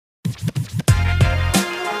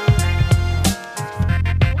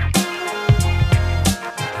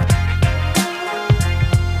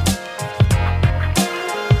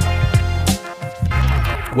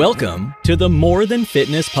Welcome to the More Than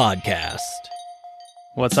Fitness podcast.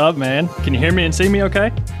 What's up, man? Can you hear me and see me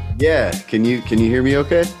okay? Yeah, can you hear me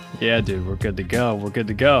okay? Yeah, dude, we're good to go.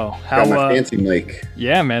 Got my fancy mic.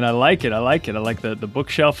 Yeah, man, I like it. I like the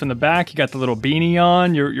bookshelf in the back. You got the little beanie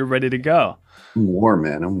on. You're ready to go. I'm warm,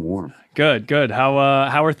 man. I'm warm. Good. How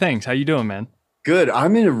are things? How you doing, man? Good.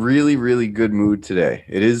 I'm in a really, really good mood today.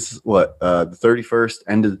 It is the 31st,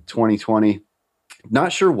 end of 2020.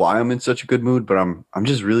 Not sure why I'm in such a good mood, but I'm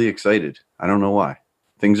just really excited. I don't know why.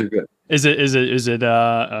 Things are good. Is it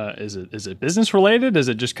business related? Is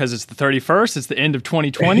it just because it's the 31st? It's the end of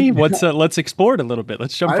 2020. Let's explore it a little bit.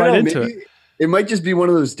 Let's jump right into it. It might just be one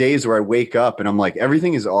of those days where I wake up and I'm like,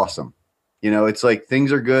 everything is awesome. You know, it's like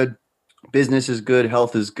things are good, business is good,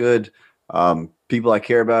 health is good, people I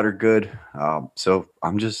care about are good. So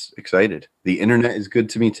I'm just excited. The internet is good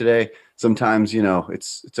to me today. Sometimes, you know,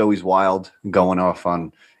 it's always wild going off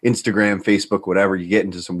on Instagram, Facebook, whatever. You get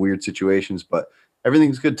into some weird situations, but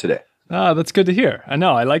everything's good today. That's good to hear. I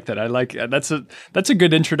know. I like that. That's a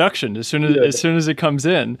good introduction as soon as it comes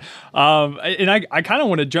in. And I kind of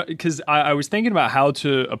want to jump because I was thinking about how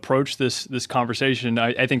to approach this conversation.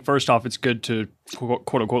 I think first off, it's good to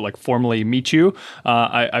quote unquote like formally meet you.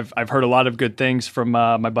 I've heard a lot of good things from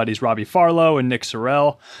my buddies Robbie Farlow and Nick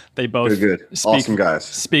Sorrell. They both good. Awesome guys.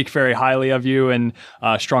 Speak very highly of you, and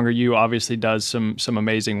Stronger You obviously does some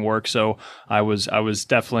amazing work. So I was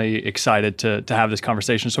definitely excited to have this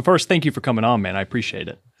conversation. So first, thank you for coming on, man. I appreciate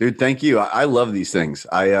it. Dude, thank you. I love these things.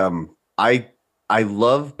 I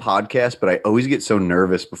love podcasts, but I always get so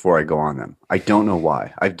nervous before I go on them. I don't know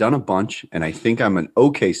why. I've done a bunch and I think I'm an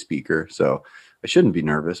okay speaker, so I shouldn't be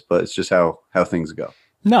nervous, but it's just how things go.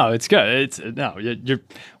 No, it's good.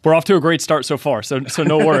 We're off to a great start so far. So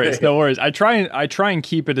no worries, no worries. I try and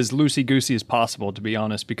keep it as loosey goosey as possible, to be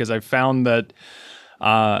honest, because I've found that,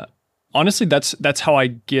 honestly, that's how I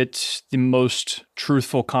get the most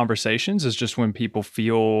truthful conversations, is just when people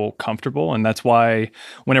feel comfortable. And that's why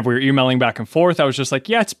whenever we were emailing back and forth, I was just like,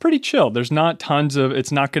 yeah, it's pretty chill. There's not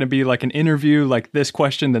it's not going to be like an interview, like this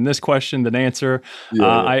question, then answer. Yeah.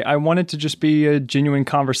 I want it to just be a genuine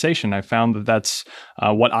conversation. I found that that's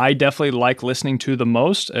what I definitely like listening to the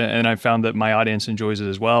most. And I found that my audience enjoys it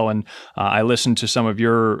as well. And I listened to some of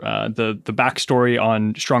your, the backstory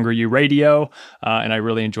on Stronger You Radio, and I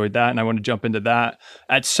really enjoyed that. And I want to jump into that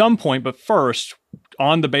at some point. But first,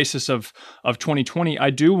 on the basis of 2020, I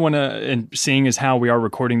do want to, and seeing as how we are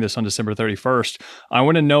recording this on December 31st, I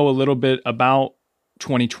want to know a little bit about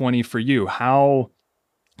 2020 for you. How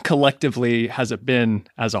collectively has it been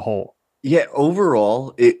as a whole? Yeah,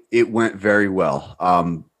 overall, it went very well.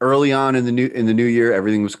 Early on in the new year,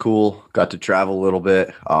 everything was cool. Got to travel a little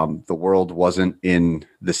bit. The world wasn't in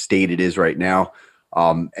the state it is right now.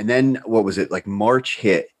 And then what was it, like March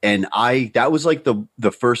hit, and that was like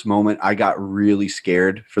the first moment I got really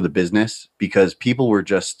scared for the business, because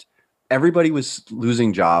everybody was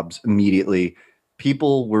losing jobs immediately.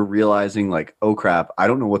 People were realizing like, oh crap, I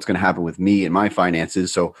don't know what's going to happen with me and my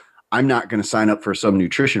finances. So I'm not going to sign up for some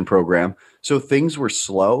nutrition program. So things were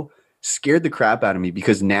slow, scared the crap out of me,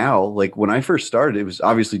 because now, like when I first started, it was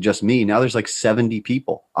obviously just me. Now there's like 70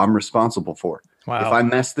 people I'm responsible for. Wow. If I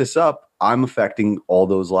mess this up, I'm affecting all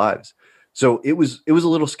those lives. So it was a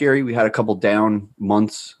little scary. We had a couple down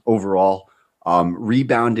months overall,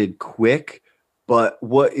 rebounded quick. But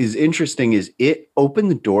what is interesting is it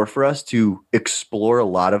opened the door for us to explore a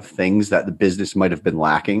lot of things that the business might have been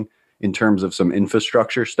lacking in terms of some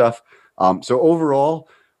infrastructure stuff. So overall,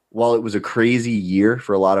 while it was a crazy year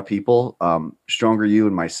for a lot of people, Stronger You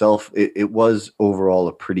and myself, it was overall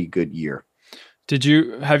a pretty good year.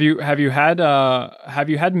 Have you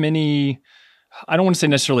had many, I don't want to say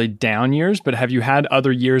necessarily down years, but have you had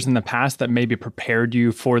other years in the past that maybe prepared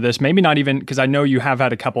you for this? Maybe not even, because I know you have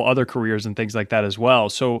had a couple other careers and things like that as well.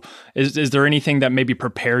 So is there anything that maybe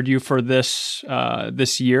prepared you for this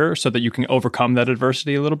year so that you can overcome that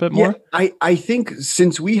adversity a little bit more? Yeah, I think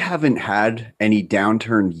since we haven't had any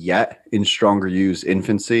downturn yet in Stronger You's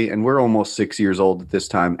infancy, and we're almost 6 years old at this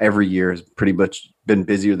time, every year has pretty much been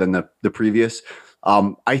busier than the previous.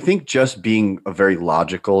 I think just being a very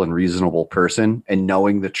logical and reasonable person and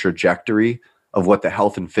knowing the trajectory of what the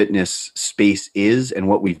health and fitness space is and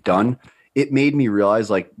what we've done, it made me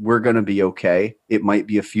realize like we're going to be okay. It might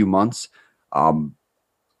be a few months.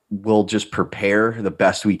 We'll just prepare the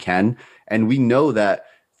best we can. And we know that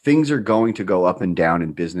things are going to go up and down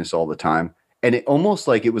in business all the time. And it almost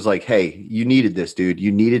like it was like, hey, you needed this, dude.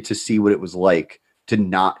 You needed to see what it was like to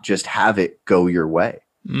not just have it go your way.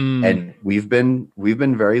 And we've been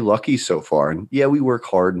very lucky so far. And yeah, we work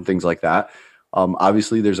hard and things like that.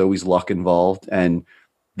 Obviously there's always luck involved, and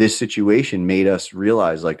this situation made us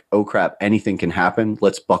realize like, oh crap, anything can happen.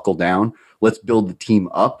 Let's buckle down. Let's build the team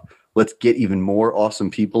up. Let's get even more awesome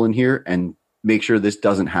people in here and make sure this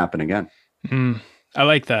doesn't happen again. I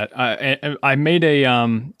like that. I made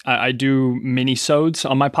I do mini-sodes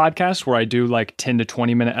on my podcast where I do like 10 to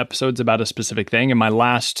 20 minute episodes about a specific thing. And my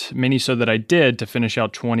last mini-sode that I did to finish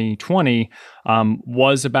out 2020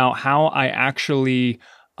 was about how I actually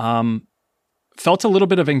felt a little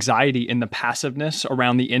bit of anxiety in the passiveness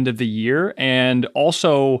around the end of the year. And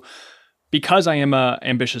also, because I am an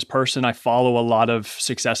ambitious person, I follow a lot of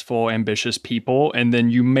successful, ambitious people. And then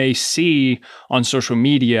you may see on social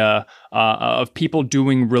media of people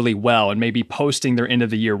doing really well and maybe posting their end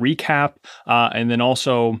of the year recap. And then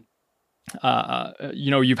also,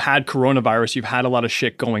 you've had coronavirus, you've had a lot of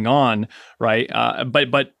shit going on, right?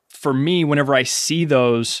 But for me, whenever I see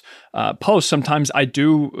those posts, sometimes I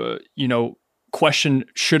do, question,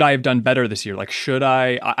 should I have done better this year? Like, should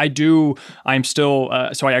I'm still,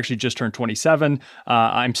 so I actually just turned 27.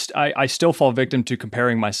 I still fall victim to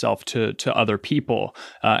comparing myself to other people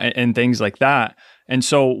and things like that. And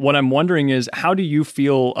so what I'm wondering is, how do you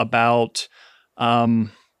feel about, I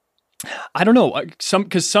don't know,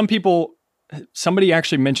 because some people, somebody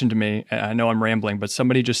actually mentioned to me, I know I'm rambling, but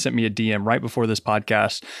somebody just sent me a DM right before this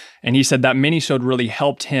podcast. And he said that minisode really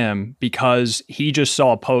helped him because he just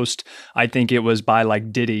saw a post, I think it was by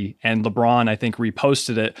like Diddy, and LeBron, I think,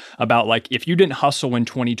 reposted it about like, if you didn't hustle in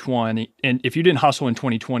 2020,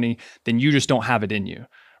 then you just don't have it in you.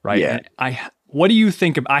 Right. Yeah. And what do you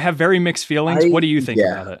think I have very mixed feelings. What do you think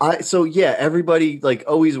about it? Everybody like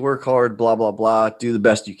always work hard, blah, blah, blah, do the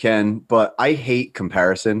best you can. But I hate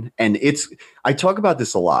comparison. And I talk about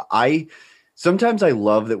this a lot. Sometimes I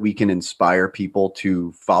love that we can inspire people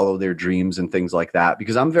to follow their dreams and things like that,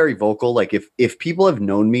 because I'm very vocal. Like if people have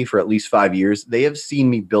known me for at least 5 years, they have seen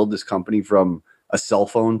me build this company from a cell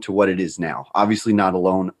phone to what it is now. Obviously not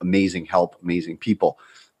alone, amazing help, amazing people.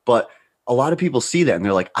 But a lot of people see that and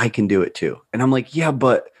they're like, I can do it too. And I'm like, yeah,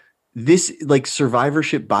 but this like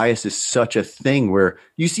survivorship bias is such a thing where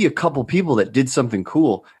you see a couple people that did something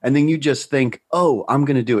cool and then you just think, oh, I'm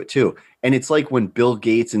going to do it too. And it's like when Bill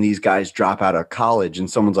Gates and these guys drop out of college and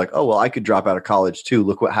someone's like, oh, well, I could drop out of college too.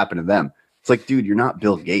 Look what happened to them. It's like, dude, you're not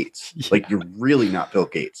Bill Gates. Yeah. Like, you're really not Bill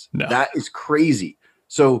Gates. No. That is crazy.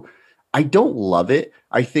 So I don't love it.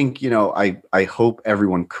 I think, I hope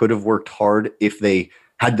everyone could have worked hard if they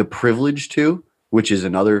had the privilege to, which is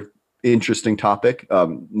another interesting topic.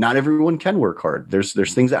 Not everyone can work hard.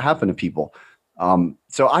 There's things that happen to people.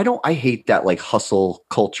 So I hate that like hustle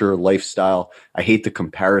culture lifestyle. I hate the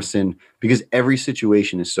comparison because every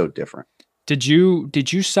situation is so different. Did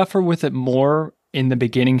you suffer with it more in the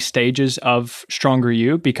beginning stages of Stronger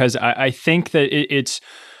You? Because I think that it's,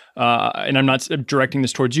 and I'm not directing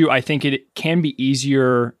this towards you, I think it can be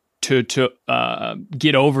easier to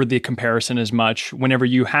get over the comparison as much whenever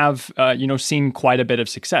you have, seen quite a bit of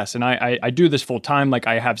success. And I do this full time. Like,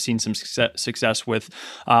 I have seen some success with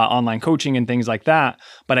online coaching and things like that.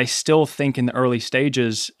 But I still think in the early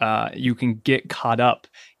stages, you can get caught up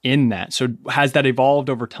in that. So has that evolved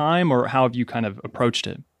over time, or how have you kind of approached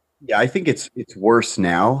it? Yeah, I think it's worse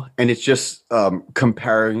now. And it's just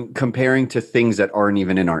comparing to things that aren't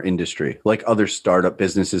even in our industry, like other startup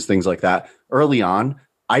businesses, things like that. Early on,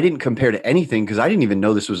 I didn't compare to anything because I didn't even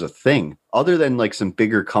know this was a thing. Other than like some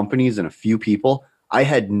bigger companies and a few people, I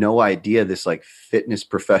had no idea this like fitness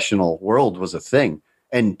professional world was a thing.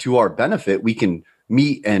 And to our benefit, we can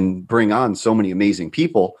meet and bring on so many amazing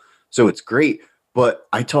people. So it's great. But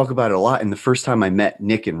I talk about it a lot. And the first time I met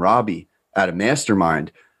Nick and Robbie at a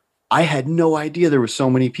mastermind, I had no idea there were so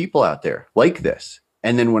many people out there like this.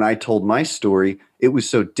 And then when I told my story, it was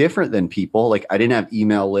so different than people. Like, I didn't have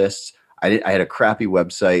email lists. I had a crappy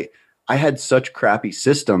website. I had such crappy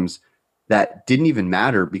systems that didn't even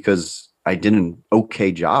matter because I did an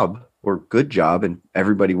okay job or good job and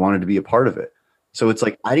everybody wanted to be a part of it. So it's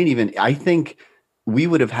like, I think we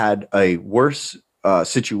would have had a worse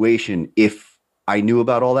situation if I knew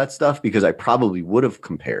about all that stuff, because I probably would have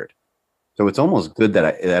compared. So it's almost good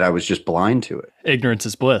that I was just blind to it. Ignorance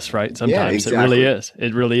is bliss, right? Sometimes. Yeah, exactly. It really is.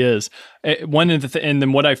 It really is. And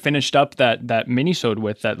then what I finished up that mini-sode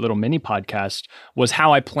with, that little mini podcast, was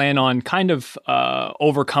how I plan on kind of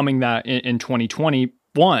overcoming that in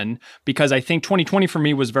 2021, because I think 2020 for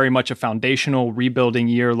me was very much a foundational rebuilding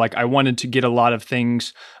year. Like, I wanted to get a lot of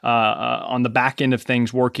things on the back end of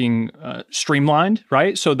things working streamlined,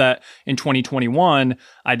 right? So that in 2021,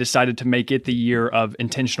 I decided to make it the year of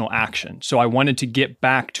intentional action. So I wanted to get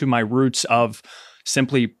back to my roots of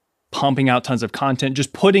simply pumping out tons of content,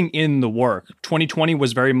 just putting in the work. 2020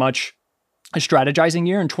 was very much a strategizing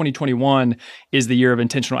year, and 2021 is the year of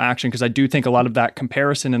intentional action, because I do think a lot of that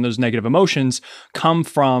comparison and those negative emotions come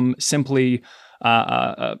from simply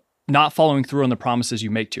not following through on the promises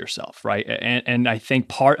you make to yourself, right? And I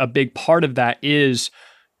think a big part of that is,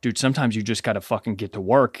 dude, sometimes you just got to fucking get to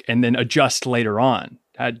work and then adjust later on.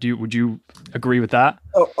 Would you agree with that?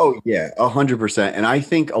 Oh yeah, 100%. And I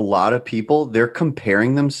think a lot of people, they're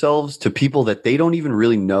comparing themselves to people that they don't even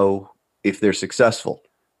really know if they're successful.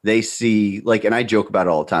 They see, like, and I joke about it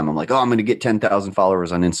all the time. I'm like, oh, I'm going to get 10,000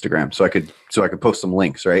 followers on Instagram so I could post some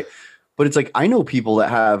links, right? But it's like, I know people that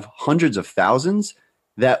have hundreds of thousands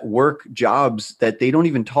that work jobs that they don't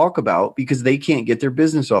even talk about because they can't get their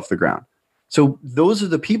business off the ground. So those are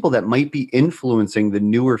the people that might be influencing the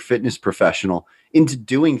newer fitness professional into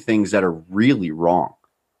doing things that are really wrong,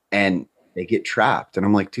 and they get trapped. And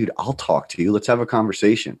I'm like, dude, I'll talk to you. Let's have a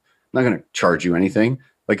conversation. I'm not going to charge you anything.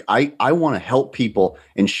 Like, I want to help people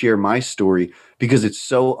and share my story because it's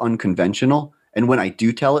so unconventional. And when I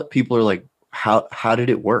do tell it, people are like, how did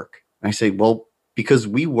it work? And I say, well, because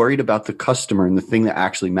we worried about the customer and the thing that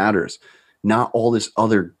actually matters, not all this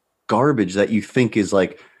other garbage that you think is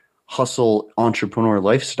like hustle entrepreneur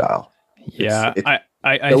lifestyle. Yeah.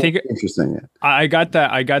 I so think interesting. I got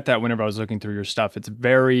that whenever I was looking through your stuff. It's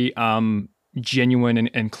very genuine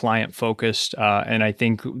and client focused. And I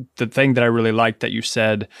think the thing that I really liked that you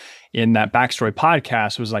said in that backstory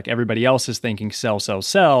podcast was like, everybody else is thinking sell, sell,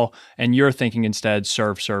 sell, and you're thinking instead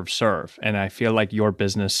serve, serve, serve. And I feel like your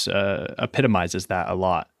business epitomizes that a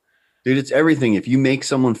lot. Dude, it's everything. If you make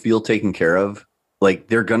someone feel taken care of, like,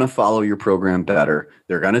 they're going to follow your program better.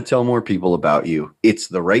 They're going to tell more people about you. It's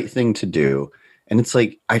the right thing to do. And it's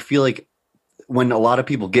like, I feel like when a lot of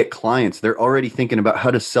people get clients, they're already thinking about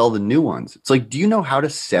how to sell the new ones. It's like, do you know how to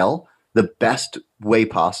sell the best way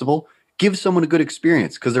possible? Give someone a good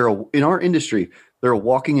experience, because in our industry, they're a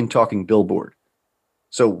walking and talking billboard.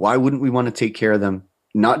 So why wouldn't we want to take care of them?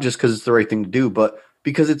 Not just because it's the right thing to do, but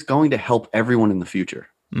because it's going to help everyone in the future.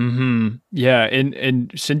 Mm-hmm. Yeah. And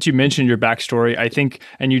since you mentioned your backstory, I think,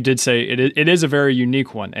 and you did say it is a very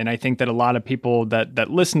unique one. And I think that a lot of people that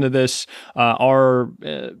listen to this are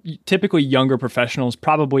typically younger professionals,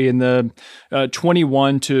 probably in the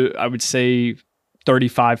 21 to, I would say,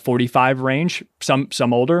 35, 45 range,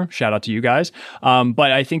 some older, shout out to you guys.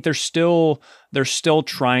 But I think they're still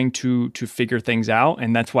trying to figure things out.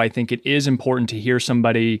 And that's why I think it is important to hear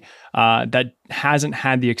somebody that hasn't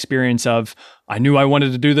had the experience of, I knew I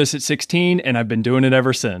wanted to do this at 16 and I've been doing it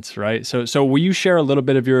ever since, right? So will you share a little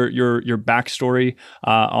bit of your backstory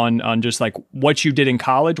on just like what you did in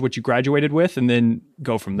college, what you graduated with, and then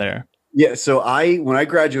go from there? Yeah. So when I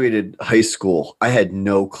graduated high school, I had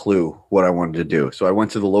no clue what I wanted to do. So I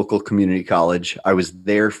went to the local community college. I was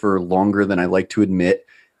there for longer than I like to admit.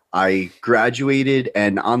 I graduated,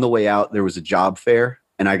 and on the way out, there was a job fair,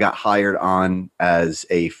 and I got hired on as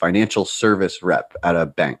a financial service rep at a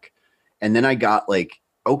bank. And then I got like,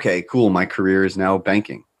 okay, cool. My career is now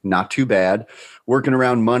banking. Not too bad. Working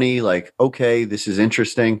around money. Like, okay, this is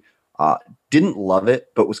interesting. Didn't love it,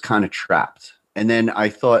 but was kind of trapped. And then I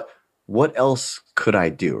thought, what else could I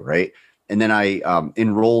do? Right. And then I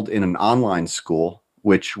enrolled in an online school,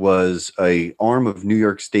 which was a arm of New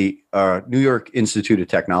York Institute of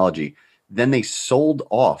Technology. Then they sold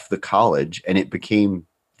off the college, and it became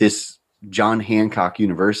this John Hancock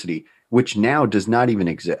University, which now does not even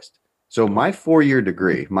exist. So my 4-year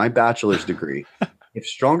degree, my bachelor's degree, if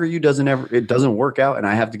Stronger You doesn't work out and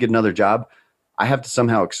I have to get another job, I have to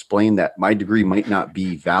somehow explain that my degree might not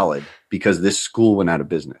be valid because this school went out of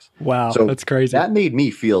business. Wow, so that's crazy. That made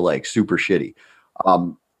me feel like super shitty.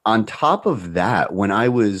 On top of that, when I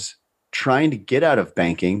was trying to get out of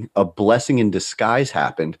banking, a blessing in disguise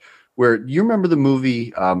happened, where you remember the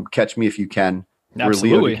movie Catch Me If You Can,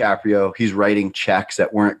 Absolutely. Where Leo DiCaprio, he's writing checks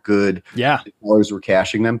that weren't good. Yeah. The sellers were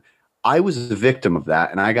cashing them. I was a victim of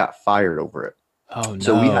that, and I got fired over it. Oh, no.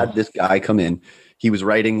 So we had this guy come in. He was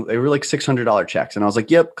writing, they were like $600 checks. And I was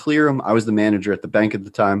like, yep, clear them. I was the manager at the bank at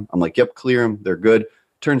the time. I'm like, yep, clear them. They're good.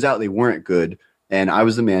 Turns out they weren't good. And I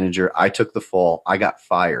was the manager. I took the fall. I got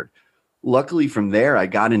fired. Luckily, from there, I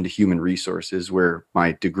got into human resources, where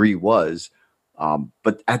my degree was.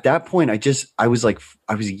 But at that point, I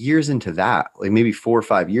was years into that, like maybe 4 or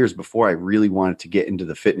 5 years before I really wanted to get into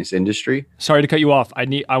the fitness industry. Sorry to cut you off.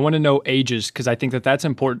 I want to know ages, because I think that's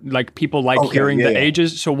important. Like, people like hearing the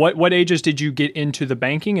ages. So what ages did you get into the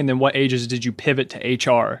banking, and then what ages did you pivot to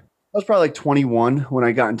HR? I was probably like 21 when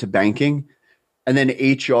I got into banking, and then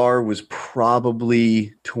HR was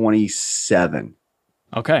probably 27.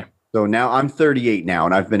 Okay. So now I'm 38 now,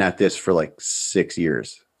 and I've been at this for like 6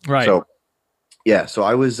 years. Right. So yeah, so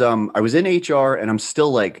I was in HR, and I'm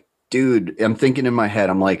still like dude, I'm thinking in my head,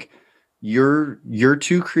 I'm like, you're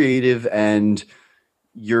too creative and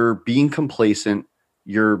you're being complacent.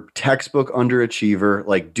 You're textbook underachiever.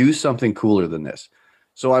 Like, do something cooler than this.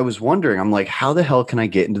 So I was wondering, I'm like, how the hell can I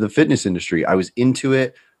get into the fitness industry? I was into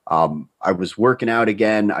it. I was working out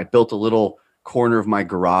again. I built a little corner of my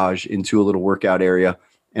garage into a little workout area.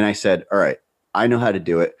 And I said, all right, I know how to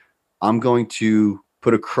do it. I'm going to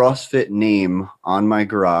put a CrossFit name on my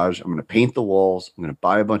garage. I'm going to paint the walls. I'm going to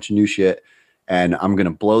buy a bunch of new shit and I'm going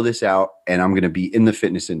to blow this out and I'm going to be in the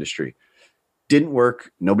fitness industry. Didn't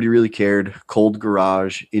work. Nobody really cared. Cold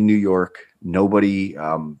garage in New York. Nobody,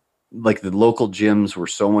 like the local gyms were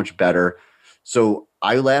so much better. So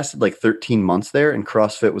I lasted like 13 months there and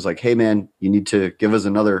CrossFit was like, hey man, you need to give us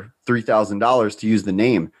another $3,000 to use the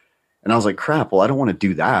name. And I was like, crap, well, I don't want to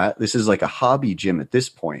do that. This is like a hobby gym at this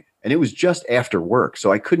point. And it was just after work.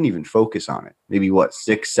 So I couldn't even focus on it. Maybe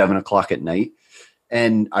 6, 7 o'clock at night.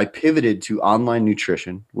 And I pivoted to online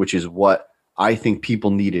nutrition, which is what I think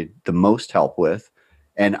people needed the most help with.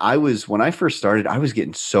 And when I first started, I was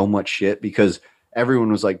getting so much shit because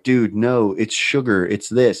everyone was like, dude, no, it's sugar. It's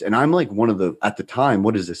this. And I'm like at the time,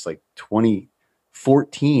 what is this, like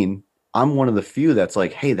 2014? I'm one of the few that's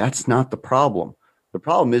like, hey, that's not the problem. The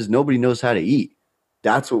problem is nobody knows how to eat.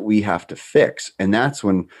 That's what we have to fix. And that's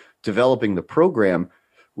when developing the program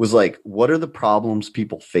was like, what are the problems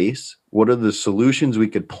people face? What are the solutions we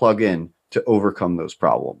could plug in to overcome those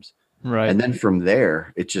problems? Right. And then from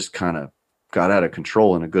there, it just kind of got out of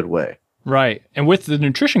control in a good way. Right. And with the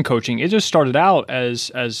nutrition coaching, it just started out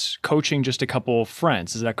as coaching just a couple of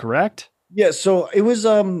friends. Is that correct? Yeah. So it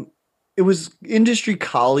was industry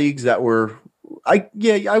colleagues that were, I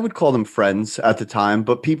would call them friends at the time,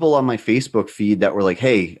 but people on my Facebook feed that were like,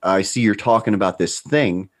 hey, I see you're talking about this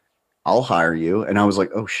thing. I'll hire you. And I was like,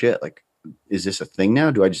 oh shit, like, is this a thing now?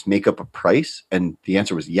 Do I just make up a price? And the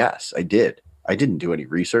answer was yes, I did. I didn't do any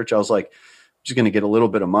research. I was like, I'm just going to get a little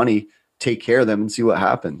bit of money, take care of them and see what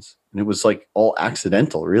happens. And it was like all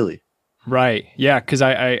accidental, really. Right. Yeah. Cause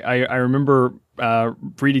I remember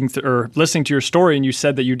reading or listening to your story, and you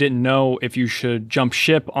said that you didn't know if you should jump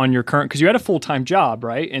ship on your current, because you had a full-time job,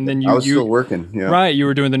 right? And then I was still working. Yeah. Right. You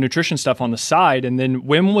were doing the nutrition stuff on the side. And then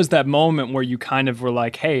when was that moment where you kind of were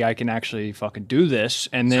like, hey, I can actually fucking do this?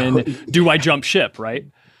 And then do I jump ship? Right.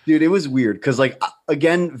 Dude, it was weird because, like,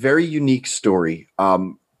 again, very unique story.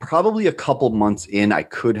 Probably a couple months in, I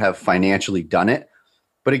could have financially done it.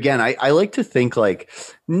 But again, I like to think like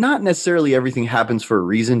not necessarily everything happens for a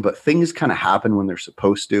reason, but things kind of happen when they're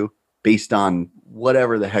supposed to based on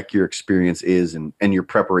whatever the heck your experience is and your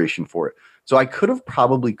preparation for it. So I could have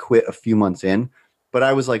probably quit a few months in, but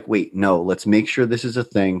I was like, wait, no, let's make sure this is a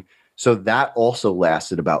thing. So that also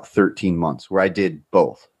lasted about 13 months where I did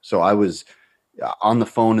both. So I was on the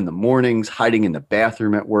phone in the mornings, hiding in the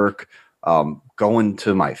bathroom at work, going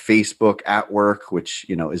to my Facebook at work, which,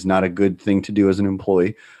 is not a good thing to do as an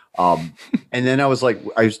employee. And then I was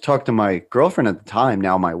talking to my girlfriend at the time,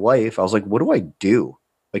 now my wife. I was like, what do I do?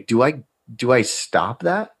 Like, do I stop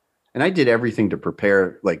that? And I did everything to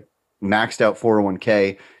prepare, like maxed out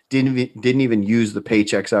 401k, didn't even use the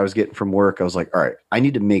paychecks I was getting from work. I was like, all right, I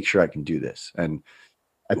need to make sure I can do this. And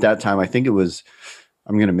at that time, I think it was,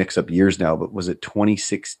 I'm going to mix up years now, but was it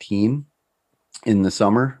 2016 in the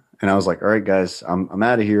summer? And I was like, all right, guys, I'm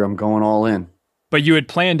out of here. I'm going all in. But you had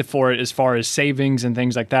planned for it as far as savings and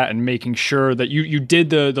things like that, and making sure that you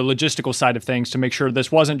did the logistical side of things to make sure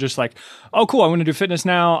this wasn't just like, oh, cool, I want to do fitness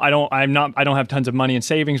now. I don't have tons of money in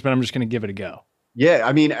savings, but I'm just going to give it a go. Yeah,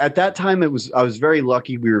 I mean, at that time I was very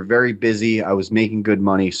lucky. We were very busy. I was making good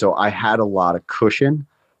money, so I had a lot of cushion.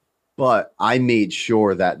 But I made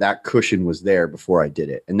sure that cushion was there before I did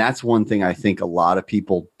it. And that's one thing I think a lot of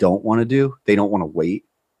people don't want to do. They don't want to wait.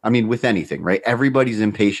 I mean, with anything, right? Everybody's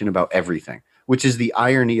impatient about everything, which is the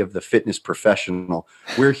irony of the fitness professional.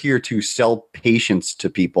 We're here to sell patience to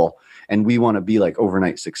people, and we want to be like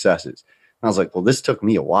overnight successes. And I was like, well, this took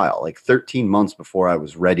me a while, like 13 months before I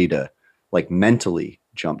was ready to like mentally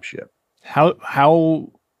jump ship.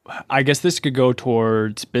 How I guess this could go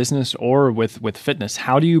towards business or with fitness.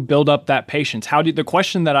 How do you build up that patience? The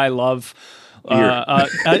question that I love,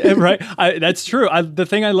 right? That's true. The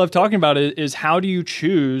thing I love talking about is how do you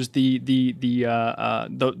choose the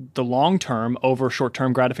long term over short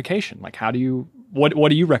term gratification? Like, what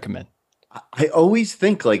do you recommend? I always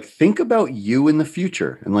think about you in the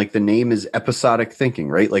future, and like the name is episodic thinking,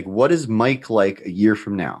 right? Like, what is Mike like a year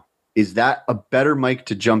from now? Is that a better Mike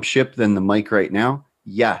to jump ship than the Mike right now?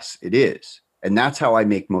 Yes, it is. And that's how I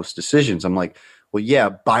make most decisions. I'm like, well, yeah,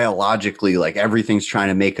 biologically, like everything's trying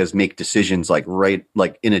to make us make decisions like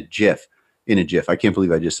in a jiff. I can't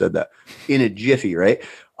believe I just said that. In a jiffy, right?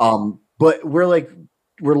 But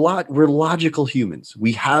we're logical humans.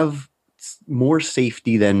 We have more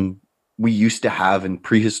safety than we used to have in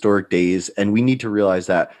prehistoric days, and we need to realize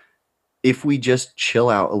that if we just chill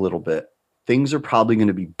out a little bit, things are probably going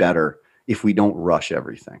to be better if we don't rush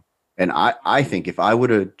everything. And I think if I would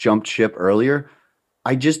have jumped ship earlier,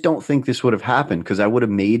 I just don't think this would have happened because I would have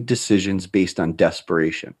made decisions based on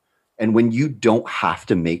desperation. And when you don't have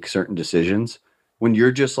to make certain decisions, when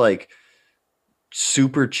you're just like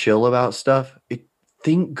super chill about stuff,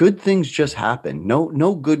 good things just happen.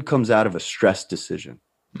 No good comes out of a stress decision.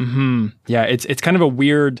 Yeah, it's kind of a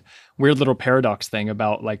weird little paradox thing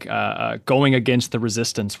about like going against the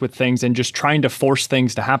resistance with things and just trying to force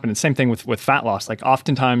things to happen. And same thing with fat loss. Like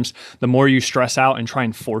oftentimes, the more you stress out and try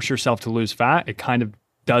and force yourself to lose fat, it kind of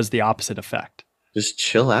does the opposite effect. Just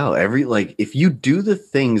chill out. If you do the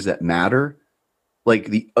things that matter,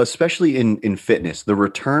 especially in fitness, the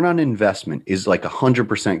return on investment is like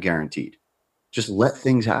 100% guaranteed. Just let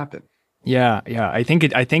things happen. Yeah. I think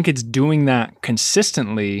it's doing that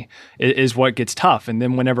consistently is what gets tough. And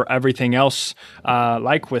then whenever everything else,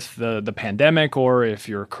 like with the pandemic, or if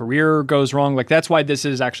your career goes wrong, like that's why this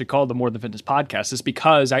is actually called the More Than Fitness podcast, is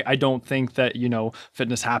because I don't think that,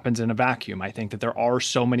 fitness happens in a vacuum. I think that there are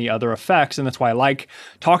so many other effects. And that's why I like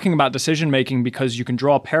talking about decision making, because you can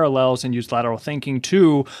draw parallels and use lateral thinking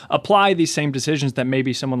to apply these same decisions that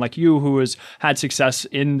maybe someone like you who has had success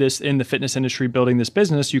in the fitness industry building this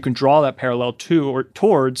business, you can draw that parallel to or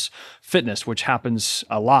towards fitness, which happens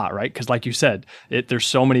a lot, right? Because like you said, there's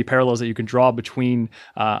so many parallels that you can draw between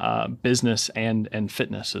business and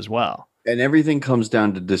fitness as well. And everything comes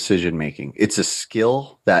down to decision making. It's a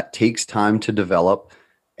skill that takes time to develop.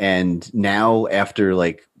 And now, after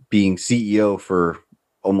like being CEO for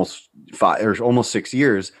almost 6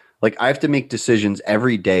 years, like I have to make decisions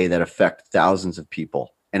every day that affect thousands of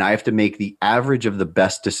people, and I have to make the average of the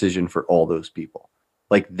best decision for all those people.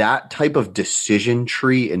 Like that type of decision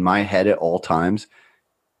tree in my head at all times,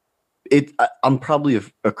 I'm probably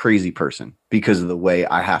a crazy person because of the way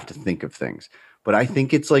I have to think of things. But I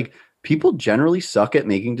think it's like people generally suck at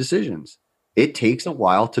making decisions. It takes a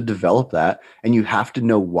while to develop that. And you have to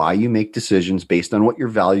know why you make decisions based on what your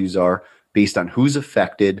values are, based on who's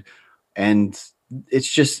affected. And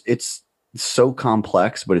it's so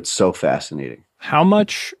complex, but it's so fascinating. How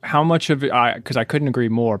much of it, because I couldn't agree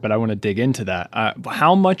more, but I want to dig into that.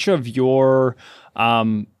 How much of your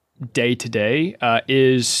day to day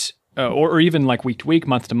is, or even like week to week,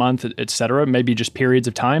 month to month, et cetera, maybe just periods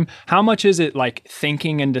of time, how much is it like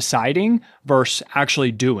thinking and deciding versus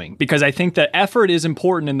actually doing? Because I think that effort is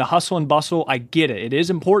important in the hustle and bustle. I get it. It is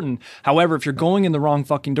important. However, if you're going in the wrong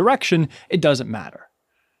fucking direction, it doesn't matter.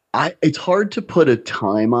 It's hard to put a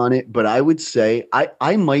time on it, but I would say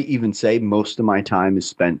I might even say most of my time is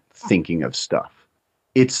spent thinking of stuff.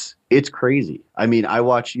 It's crazy. I mean, I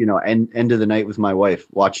watch, end of the night with my wife,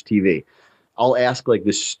 watch TV. I'll ask like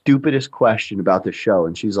the stupidest question about the show,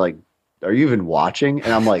 and she's like, "Are you even watching?"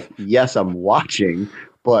 And I'm like, "Yes, I'm watching,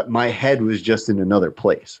 but my head was just in another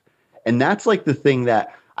place." And that's like the thing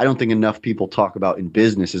that I don't think enough people talk about in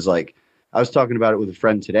business is like, I was talking about it with a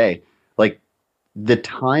friend today, like the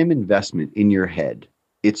time investment in your head.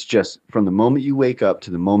 It's just from the moment you wake up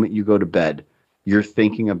to the moment you go to bed, you're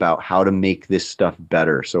thinking about how to make this stuff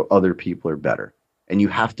better so other people are better. And you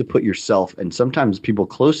have to put yourself and sometimes people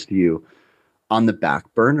close to you on the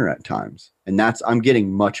back burner at times. And I'm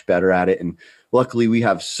getting much better at it. And luckily we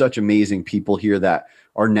have such amazing people here that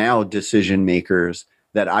are now decision makers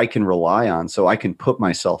that I can rely on, so I can put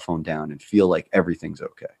my cell phone down and feel like everything's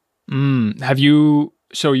okay.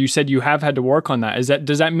 So you said you have had to work on that.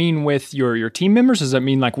 Does that mean with your team members? Does that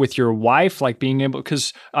mean like with your wife, like being able,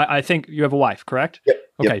 because I think you have a wife, correct? Yep.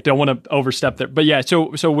 Okay. Don't want to overstep there, but yeah.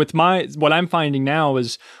 So with what I'm finding now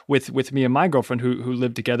is with me and my girlfriend who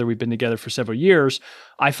live together, we've been together for several years.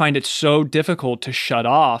 I find it so difficult to shut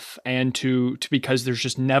off and to because there's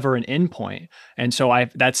just never an end point. And so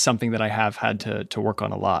that's something that I have had to work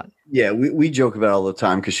on a lot. Yeah. We joke about it all the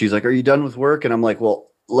time because she's like, "Are you done with work?" And I'm like, "Well,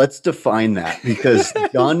 let's define that, because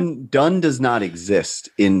done does not exist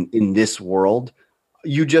in this world.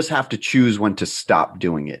 You just have to choose when to stop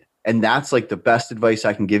doing it." And that's like the best advice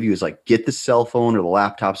I can give you is like, get the cell phone or the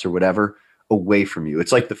laptops or whatever away from you.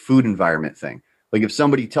 It's like the food environment thing. Like if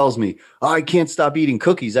somebody tells me, "Oh, I can't stop eating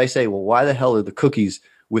cookies," I say, "Well, why the hell are the cookies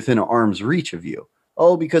within an arm's reach of you?"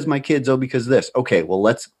 "Oh, because my kids." "Oh, because this." Okay, well,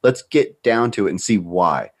 let's get down to it and see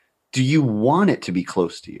why. Do you want it to be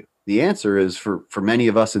close to you? The answer is for many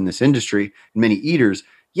of us in this industry, many eaters,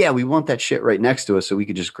 yeah, we want that shit right next to us so we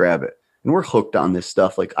could just grab it. And we're hooked on this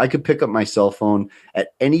stuff. Like I could pick up my cell phone at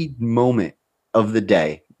any moment of the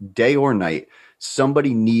day or night,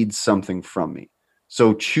 somebody needs something from me.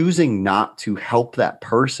 So choosing not to help that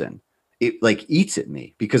person, it like eats at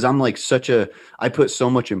me because I'm like I put so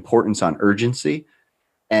much importance on urgency,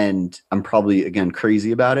 and I'm probably again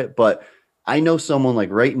crazy about it, but I know someone like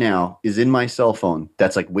right now is in my cell phone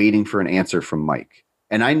that's like waiting for an answer from Mike.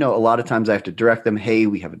 And I know a lot of times I have to direct them, hey,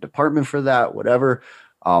 we have a department for that, whatever.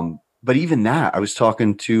 But even that, I was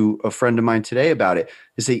talking to a friend of mine today about it,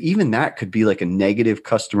 to say even that could be like a negative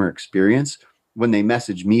customer experience when they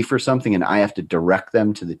message me for something and I have to direct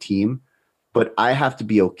them to the team. But I have to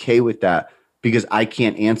be okay with that because I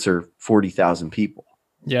can't answer 40,000 people.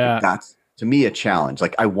 Like, Yeah. that's to me a challenge.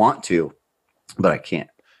 Like I want to, but I can't.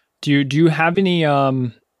 Do you have any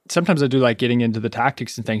sometimes I do like getting into the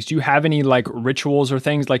tactics and things. Do you have any like rituals or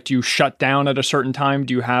things? Like, do you shut down at a certain time?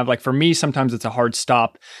 Do you have, like, for me, sometimes it's a hard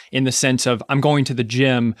stop in the sense of I'm going to the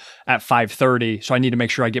gym at 5:30, so I need to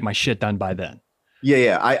make sure I get my shit done by then.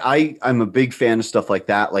 Yeah. I'm a big fan of stuff like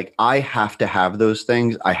that. Like I have to have those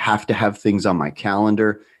things. I have to have things on my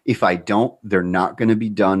calendar. If I don't, they're not going to be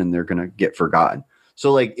done and they're going to get forgotten.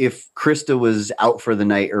 So like if Krista was out for the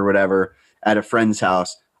night or whatever at a friend's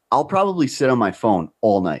house, I'll probably sit on my phone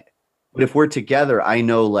all night. But if we're together, I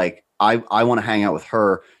know like I want to hang out with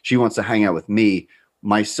her. She wants to hang out with me.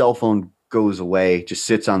 My cell phone goes away, just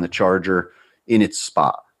sits on the charger in its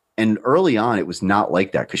spot. And early on, it was not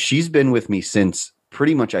like that because she's been with me since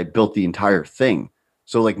pretty much I built the entire thing.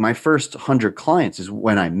 So like my first 100 clients is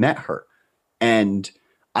when I met her. And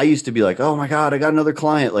I used to be like, oh my God, I got another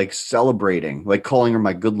client, like celebrating, like calling her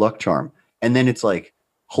my good luck charm. And then it's like,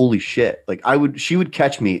 holy shit. Like she would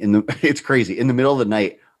catch me it's crazy, in the middle of the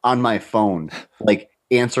night on my phone, like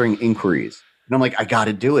answering inquiries. And I'm like, I got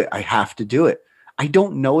to do it. I have to do it. I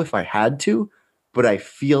don't know if I had to, but I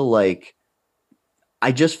feel like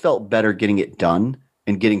I just felt better getting it done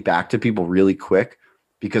and getting back to people really quick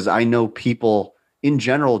because I know people in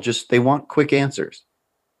general just they want quick answers.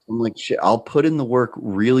 I'm like, shit, I'll put in the work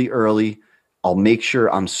really early. I'll make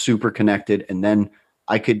sure I'm super connected, and then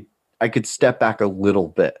I could step back a little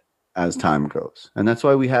bit as time goes. And that's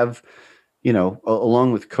why we have,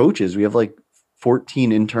 along with coaches, we have like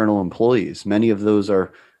 14 internal employees. Many of those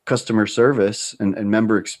are customer service and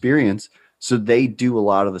member experience. So they do a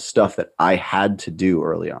lot of the stuff that I had to do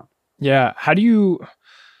early on. Yeah. How do you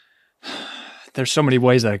there's so many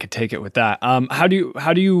ways that I could take it with that. How do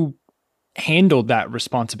you handle that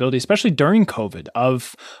responsibility, especially during COVID,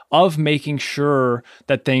 of making sure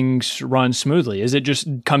that things run smoothly? Is it just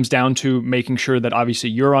comes down to making sure that obviously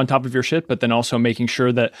you're on top of your shit, but then also making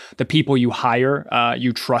sure that the people you hire,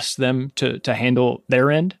 you trust them to handle their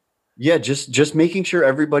end? Yeah, just making sure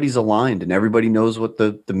everybody's aligned and everybody knows what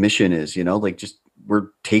the mission is, like just we're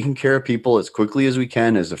taking care of people as quickly as we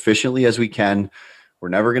can, as efficiently as we can. We're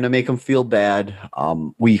never going to make them feel bad.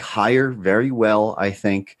 We hire very well, I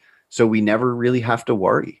think, so we never really have to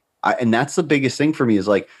worry. And that's the biggest thing for me is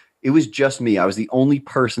like, it was just me. I was the only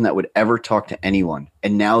person that would ever talk to anyone.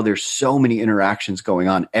 And now there's so many interactions going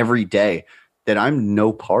on every day that I'm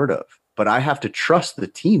no part of, but I have to trust the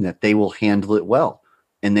team that they will handle it well.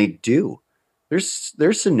 And they do.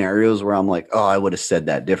 There's scenarios where I'm like, oh, I would have said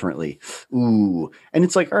that differently. Ooh. And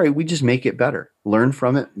it's like, all right, we just make it better. Learn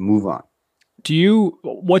from it, move on.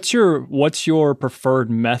 What's your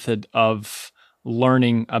preferred method of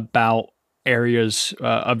learning about areas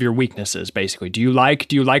of your weaknesses, basically? Do you like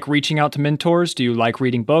reaching out to mentors? Do you like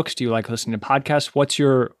reading books? Do you like listening to podcasts? What's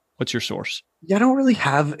your source? Yeah, I don't really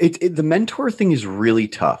have it. The mentor thing is really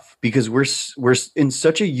tough because we're in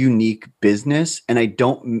such a unique business, and I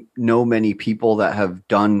don't know many people that have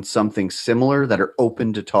done something similar that are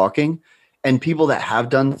open to talking. And people that have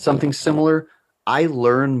done something similar, I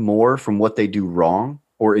learn more from what they do wrong,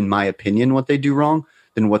 or in my opinion, what they do wrong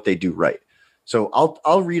than what they do right. So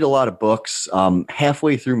I'll read a lot of books.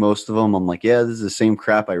 Halfway through most of them, I'm like, yeah, this is the same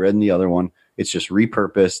crap I read in the other one. It's just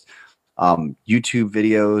repurposed. YouTube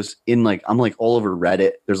videos I'm like all over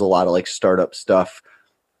Reddit. There's a lot of like startup stuff.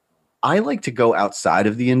 I like to go outside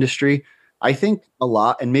of the industry. I think a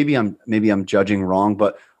lot, and maybe I'm judging wrong,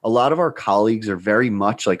 but a lot of our colleagues are very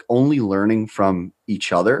much like only learning from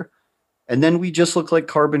each other. And then we just look like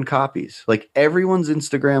carbon copies. Like everyone's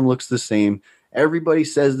Instagram looks the same. Everybody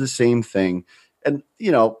says the same thing. And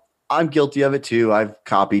I'm guilty of it too. I've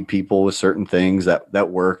copied people with certain things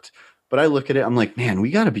that worked. But I look at it, I'm like, man,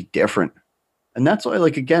 we got to be different. And that's why,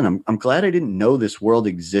 like, again, I'm glad I didn't know this world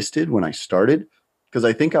existed when I started, because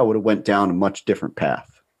I think I would have went down a much different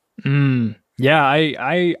path. Yeah,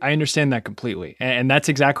 I understand that completely, and that's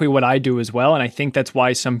exactly what I do as well. And I think that's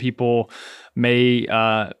why some people may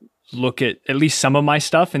look at least some of my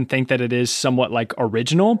stuff and think that it is somewhat like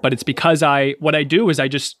original, but it's because what I do is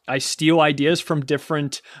I steal ideas from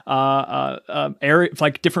different area,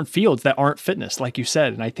 like different fields that aren't fitness, like you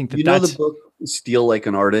said. And I think that the book Steal Like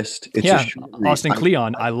an Artist? It's a short read. Austin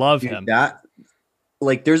Kleon. I love him.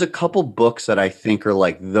 Like there's a couple books that I think are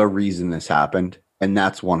like the reason this happened, and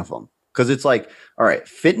that's one of them. Because it's like, all right,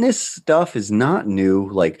 fitness stuff is not new.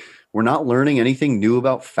 Like we're not learning anything new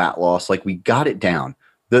about fat loss. Like we got it down.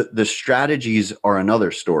 The strategies are another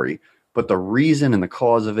story, but the reason and the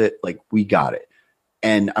cause of it, like we got it.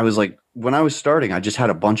 And I was like, when I was starting, I just had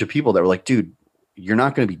a bunch of people that were like, dude, you're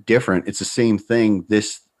not going to be different. It's the same thing,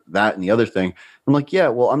 this, that, and the other thing. I'm like, yeah,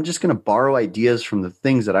 well, I'm just going to borrow ideas from the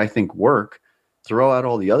things that I think work, throw out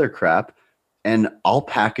all the other crap, and I'll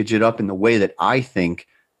package it up in the way that I think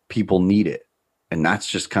people need it. And that's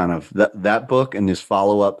just kind of that book and his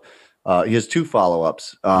follow-up. He has 2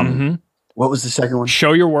 follow-ups. What was the second one?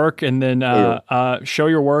 Show Your Work, and then Show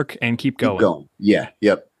Your Work and Keep Going. Yeah.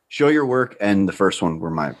 Yep. Show Your Work and the first one were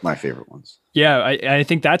my favorite ones. Yeah. I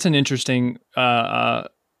think that's an interesting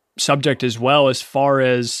subject as well, as far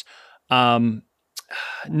as it's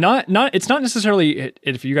not necessarily,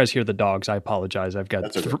 if you guys hear the dogs, I apologize. I've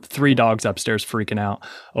got 3 dogs upstairs freaking out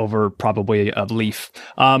over probably a leaf.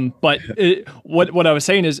 But what I was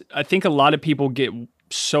saying is, I think a lot of people get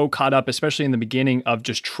so caught up, especially in the beginning, of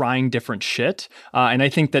just trying different shit. And I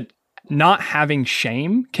think that not having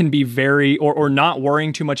shame can be very, or not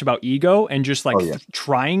worrying too much about ego and just like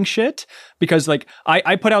trying shit. Because like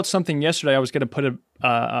I put out something yesterday. I was going to put an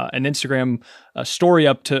Instagram story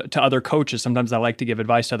up to other coaches. Sometimes I like to give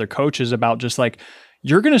advice to other coaches about just like,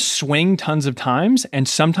 you're going to swing tons of times and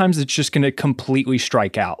sometimes it's just going to completely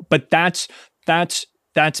strike out. But that's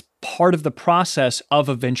part of the process of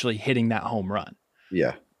eventually hitting that home run.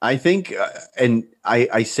 Yeah, I think, and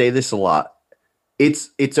I say this a lot,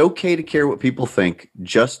 it's okay to care what people think.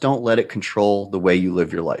 Just don't let it control the way you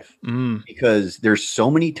live your life. Because there's so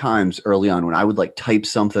many times early on when I would like type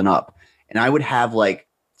something up and I would have like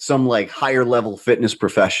some like higher level fitness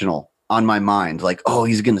professional on my mind, like, oh,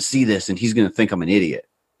 he's going to see this and he's going to think I'm an idiot.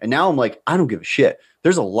 And now I'm like, I don't give a shit.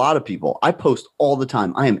 There's a lot of people. I post all the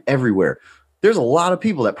time. I am everywhere. There's a lot of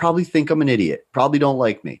people that probably think I'm an idiot, probably don't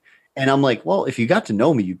like me. And I'm like, well, if you got to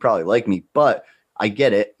know me, you'd probably like me, but I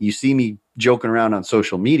get it. You see me joking around on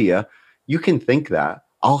social media. You can think that.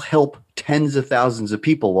 I'll help tens of thousands of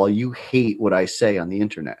people while you hate what I say on the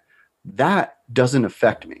internet. That doesn't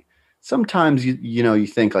affect me. Sometimes you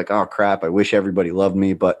think like, oh crap, I wish everybody loved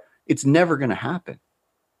me, but it's never going to happen.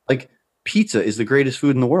 Like pizza is the greatest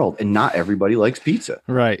food in the world and not everybody likes pizza.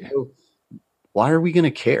 Right. So why are we going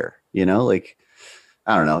to care? Like,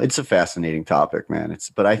 I don't know. It's a fascinating topic, man.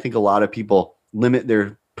 But I think a lot of people limit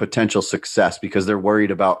their potential success because they're worried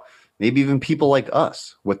about maybe even people like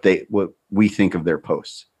us, what we think of their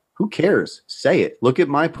posts. Who cares? Say it. Look at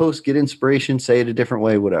my post, get inspiration, say it a different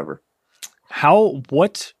way, whatever. How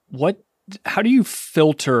do you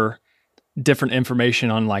filter different information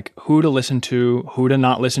on like who to listen to, who to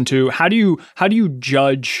not listen to? How do you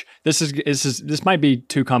judge? This might be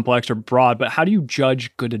too complex or broad, but how do you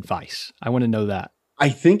judge good advice? I want to know that. I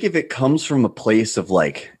think if it comes from a place of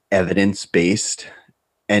like evidence-based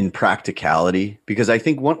and practicality, because I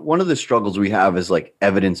think one of the struggles we have as like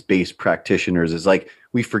evidence-based practitioners is like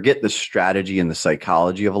we forget the strategy and the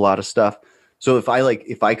psychology of a lot of stuff. So if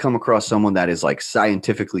I come across someone that is like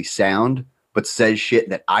scientifically sound, but says shit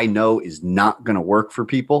that I know is not going to work for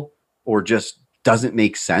people or just doesn't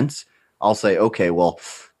make sense, I'll say, okay, well,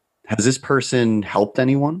 has this person helped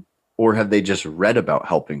anyone or have they just read about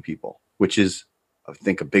helping people, which is, I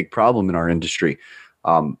think, a big problem in our industry.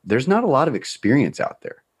 There's not a lot of experience out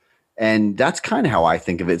there. And that's kind of how I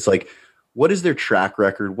think of it. It's like, what is their track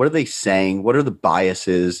record? What are they saying? What are the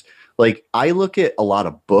biases? Like, I look at a lot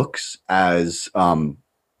of books as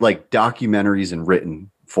like documentaries in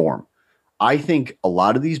written form. I think a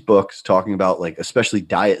lot of these books talking about like, especially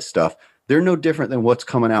diet stuff, they're no different than what's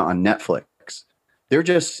coming out on Netflix. They're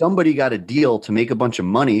just somebody got a deal to make a bunch of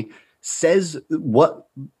money, says what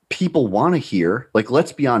people want to hear. Like,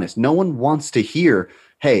 let's be honest. No one wants to hear,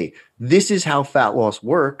 hey, this is how fat loss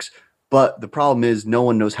works. But the problem is no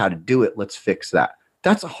one knows how to do it. Let's fix that.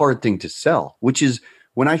 That's a hard thing to sell, which is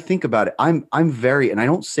when I think about it, I'm very, and I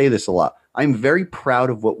don't say this a lot, I'm very proud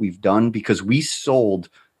of what we've done because we sold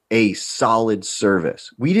a solid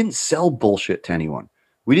service. We didn't sell bullshit to anyone.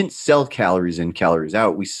 We didn't sell calories in, calories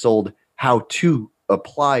out. We sold how to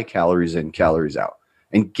apply calories in, calories out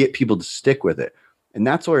and get people to stick with it. And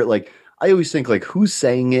that's where, like, I always think, like, who's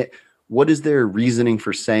saying it? What is their reasoning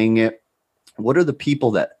for saying it? What are the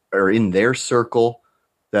people that are in their circle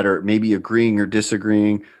that are maybe agreeing or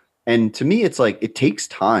disagreeing? And to me, it's like, it takes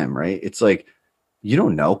time, right? It's like, you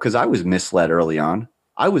don't know, because I was misled early on.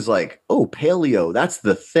 I was like, oh, paleo, that's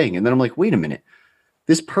the thing. And then I'm like, wait a minute.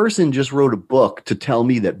 This person just wrote a book to tell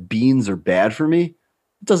me that beans are bad for me.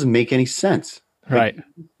 It doesn't make any sense. Right.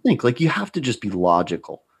 Think like you have to just be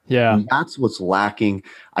logical. Yeah. And that's what's lacking.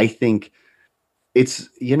 I think it's,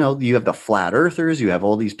 you have the flat earthers, you have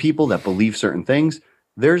all these people that believe certain things.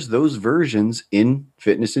 There's those versions in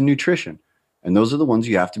fitness and nutrition. And those are the ones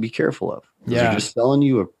you have to be careful of. Those are just selling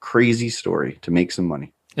you a crazy story to make some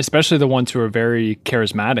money. Especially the ones who are very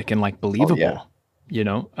charismatic and like believable. Oh,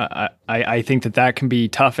 yeah. I think that can be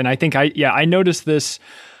tough. And I think I noticed this.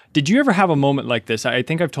 Did you ever have a moment like this? I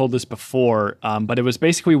think I've told this before, but it was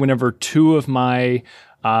basically whenever two of my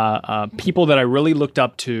people that I really looked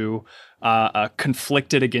up to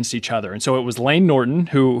conflicted against each other. And so it was Lane Norton,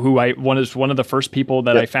 who is one of the first people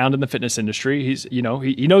that I found in the fitness industry. He's, he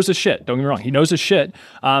knows his shit. Don't get me wrong. He knows his shit.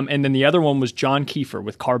 And then the other one was John Kiefer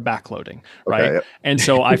with carb backloading. Right. Okay, yep. And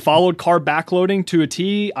so I followed carb backloading to a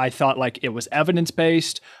T. I thought like it was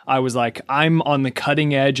evidence-based. I was like, I'm on the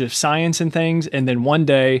cutting edge of science and things. And then one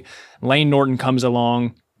day Lane Norton comes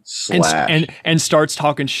along and starts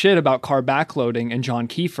talking shit about carb backloading and John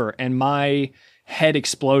Kiefer. And my head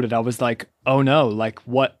exploded. I was like, oh no, like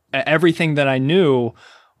what, everything that I knew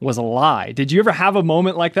was a lie. Did you ever have a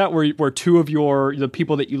moment like that where two of the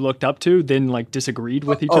people that you looked up to then like disagreed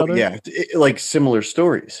with each other? Yeah. Like similar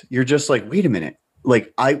stories. You're just like, wait a minute.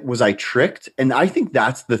 Like I tricked? And I think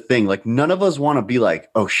that's the thing. Like none of us want to be like,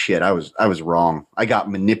 oh shit, I was wrong. I got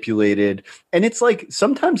manipulated. And it's like,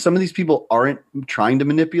 sometimes some of these people aren't trying to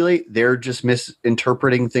manipulate. They're just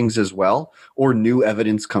misinterpreting things as well. Or new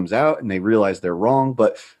evidence comes out and they realize they're wrong,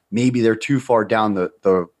 but maybe they're too far down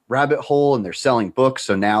the rabbit hole and they're selling books.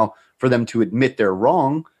 So now for them to admit they're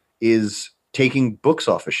wrong is taking books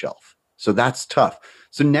off a shelf. So that's tough.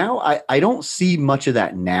 So now I don't see much of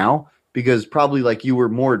that now. Because probably like you were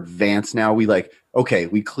more advanced now. We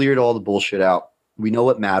we cleared all the bullshit out. We know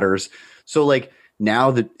what matters. So like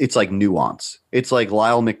now that it's like nuance. It's like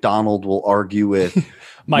Lyle McDonald will argue with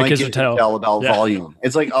Mike Israetel about volume.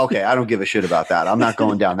 It's like, okay, I don't give a shit about that. I'm not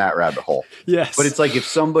going down that rabbit hole. Yes. But it's like if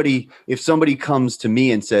somebody comes to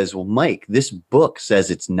me and says, well, Mike, this book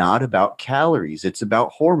says it's not about calories. It's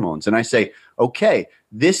about hormones. And I say, okay,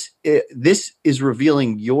 this is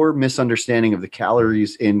revealing your misunderstanding of the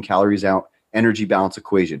calories in, calories out, energy balance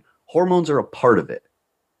equation. Hormones are a part of it.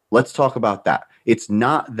 Let's talk about that. It's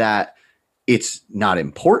not that it's not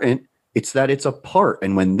important. It's that it's a part.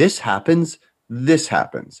 And when this happens.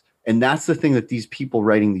 And that's the thing that these people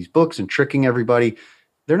writing these books and tricking everybody,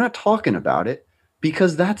 they're not talking about it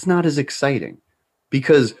because that's not as exciting.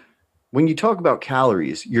 Because when you talk about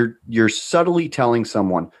calories, you're subtly telling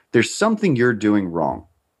someone there's something you're doing wrong.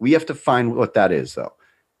 We have to find what that is, though.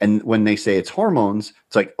 And when they say it's hormones,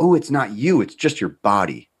 it's like, oh, it's not you. It's just your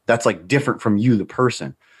body. That's like different from you, the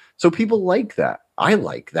person. So people like that. I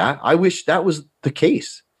like that. I wish that was the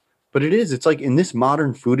case. But it is. It's like in this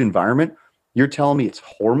modern food environment, you're telling me it's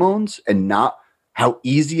hormones and not how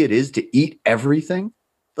easy it is to eat everything?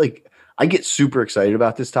 Like, I get super excited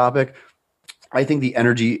about this topic. I think the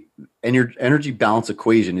energy balance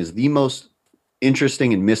equation is the most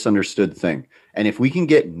interesting and misunderstood thing. And if we can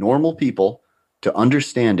get normal people to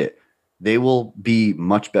understand it, they will be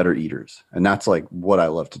much better eaters. And that's like what I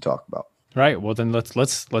love to talk about. Right. Well, then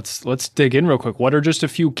let's dig in real quick. What are just a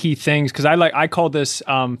few key things? Because I call this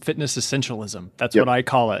fitness essentialism. That's what I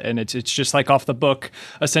call it, and it's just like off the book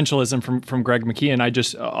Essentialism from Greg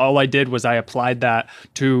McKeown. All I did was I applied that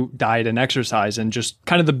to diet and exercise and just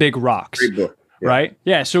kind of the big rocks. Great book. Yeah. Right.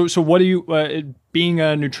 Yeah. So what do you being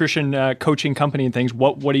a nutrition coaching company and things?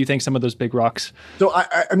 What do you think some of those big rocks? So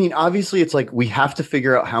I mean, obviously, it's like we have to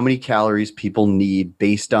figure out how many calories people need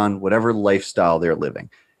based on whatever lifestyle they're living.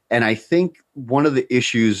 And I think one of the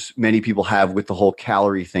issues many people have with the whole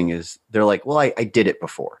calorie thing is they're like, well, I did it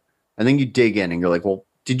before. And then you dig in and you're like, well,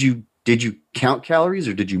 did you count calories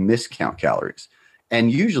or did you miscount calories?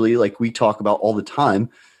 And usually, like we talk about all the time,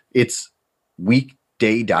 it's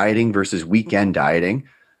weekday dieting versus weekend dieting.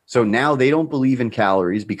 So now they don't believe in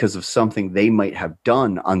calories because of something they might have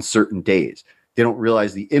done on certain days. They don't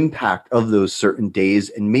realize the impact of those certain days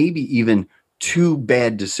and maybe even two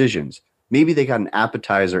bad decisions. Maybe they got an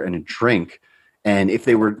appetizer and a drink, and if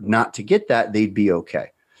they were not to get that, they'd be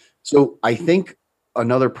okay. So I think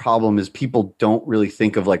another problem is people don't really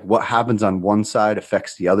think of like what happens on one side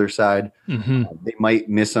affects the other side. Mm-hmm. They might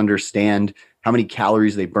misunderstand how many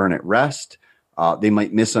calories they burn at rest. They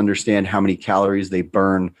might misunderstand how many calories they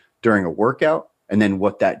burn during a workout, and then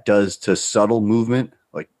what that does to subtle movement,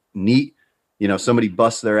 like NEAT. Somebody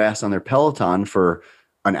busts their ass on their Peloton for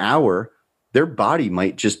an hour, their body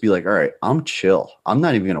might just be like, all right, I'm chill. I'm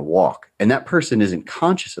not even going to walk. And that person isn't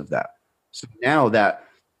conscious of that. So now that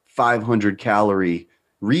 500 calorie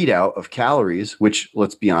readout of calories, which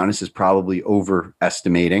let's be honest is probably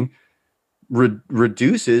overestimating,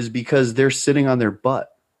 reduces because they're sitting on their butt.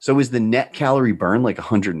 So is the net calorie burn like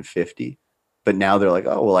 150? But now they're like,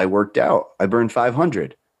 oh, well, I worked out. I burned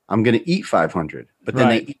 500. I'm going to eat 500. But then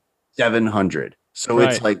they eat 700. So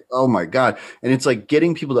it's like, oh my God. And it's like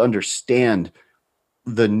getting people to understand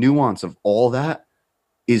the nuance of all that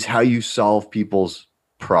is how you solve people's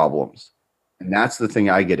problems. And that's the thing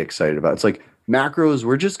I get excited about. It's like macros,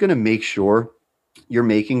 we're just going to make sure you're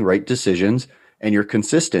making right decisions and you're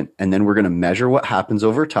consistent. And then we're going to measure what happens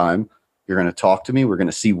over time. You're going to talk to me. We're going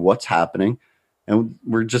to see what's happening. And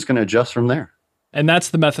we're just going to adjust from there. And that's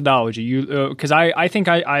the methodology. You, because I think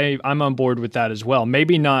I'm on board with that as well.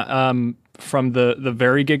 Maybe not from the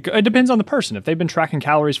very get-go. It depends on the person. If they've been tracking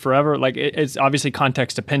calories forever, like it's obviously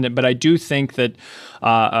context dependent. But I do think that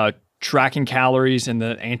tracking calories and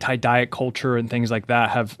the anti-diet culture and things like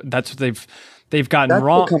that that's what they've gotten that's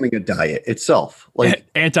wrong. Becoming a diet itself, like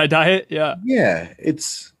anti-diet, yeah.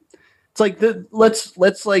 It's like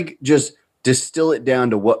let's like just distill it down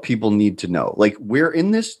to what people need to know. Like we're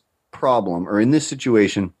in this problem or in this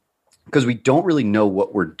situation because we don't really know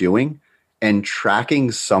what we're doing, and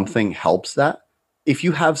tracking something helps that. If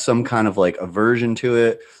you have some kind of like aversion to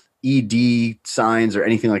it, ED signs or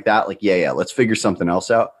anything like that, like yeah, let's figure something else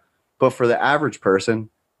out. But for the average person,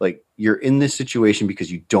 like you're in this situation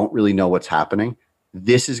because you don't really know what's happening.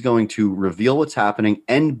 This is going to reveal what's happening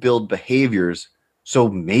and build behaviors so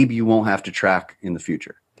maybe you won't have to track in the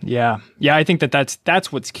future. Yeah. I think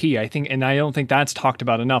that's what's key. I think, and I don't think that's talked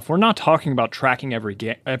about enough. We're not talking about tracking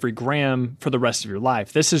every gram for the rest of your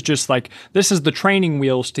life. This is just like, this is the training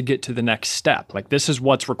wheels to get to the next step. Like this is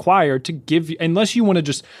what's required to give you, unless you want to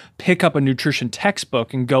just pick up a nutrition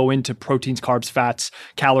textbook and go into proteins, carbs, fats,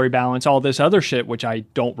 calorie balance, all this other shit, which I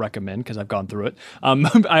don't recommend because I've gone through it.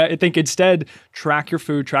 I think instead track your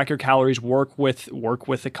food, track your calories, work with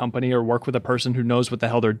a company or work with a person who knows what the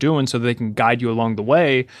hell they're doing so they can guide you along the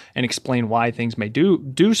way and explain why things may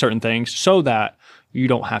do certain things so that you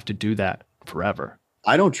don't have to do that forever.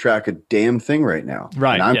 I don't track a damn thing right now.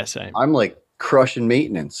 Right. Same. I'm like crushing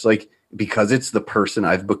maintenance, like because it's the person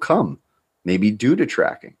I've become, maybe due to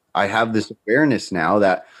tracking. I have this awareness now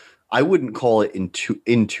that I wouldn't call it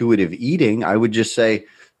intuitive eating. I would just say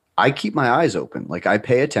I keep my eyes open. Like I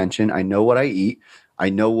pay attention. I know what I eat. I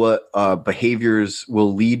know what behaviors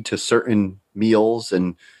will lead to certain meals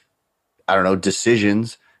and I don't know,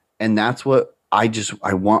 decisions. And that's what I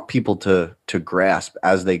want people to grasp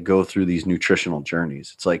as they go through these nutritional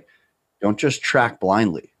journeys. It's like, don't just track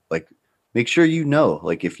blindly. Like make sure you know,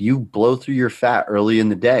 like if you blow through your fat early in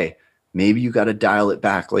the day, maybe you got to dial it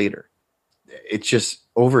back later. It's just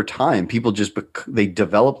over time, people they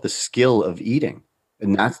develop the skill of eating.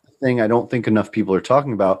 And that's the thing I don't think enough people are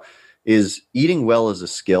talking about is eating well is a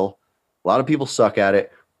skill. A lot of people suck at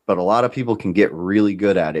it, but a lot of people can get really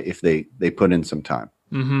good at it if they put in some time.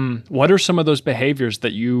 Mm-hmm. What are some of those behaviors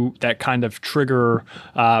that kind of trigger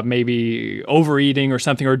maybe overeating or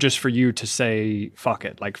something, or just for you to say fuck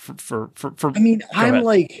it? Like for I mean, I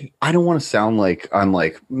don't want to sound like I'm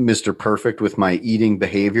like Mr. Perfect with my eating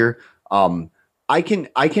behavior. I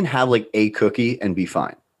can have like a cookie and be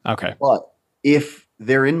fine. Okay, but if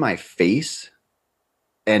they're in my face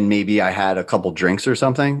and maybe I had a couple drinks or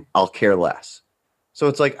something, I'll care less. So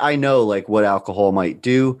it's like I know like what alcohol might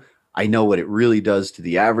do. I know what it really does to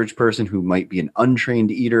the average person who might be an untrained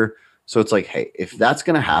eater. So it's like, hey, if that's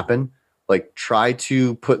going to happen, like try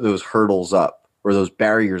to put those hurdles up or those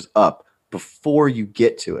barriers up before you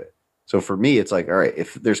get to it. So for me, it's like, all right,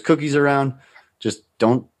 if there's cookies around, just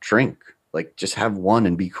don't drink. Like just have one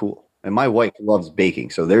and be cool. And my wife loves baking,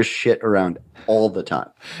 so there's shit around all the time.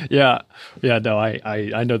 Yeah. No,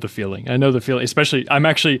 I know the feeling. Especially, I'm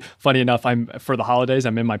actually, funny enough, for the holidays,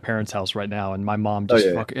 I'm in my parents' house right now, and my mom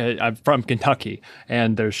I'm from Kentucky,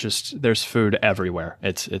 and there's food everywhere.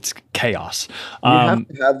 It's chaos. You have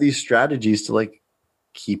to have these strategies to like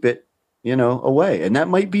keep it, away, and that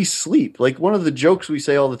might be sleep. Like one of the jokes we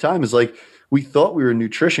say all the time is like, we thought we were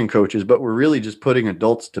nutrition coaches, but we're really just putting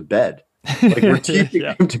adults to bed. Like we're teaching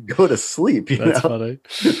them to go to sleep. That's funny.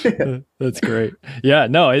 That's great. Yeah,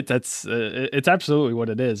 no, it's absolutely what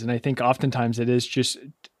it is. And I think oftentimes it is just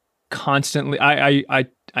constantly, I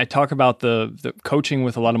talk about the coaching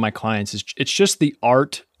with a lot of my clients it's just the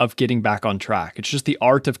art of getting back on track. It's just the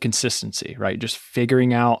art of consistency, right? Just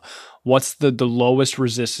figuring out what's the lowest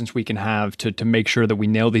resistance we can have to make sure that we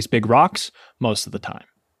nail these big rocks most of the time.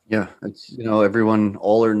 Yeah. It's, everyone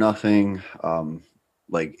all or nothing,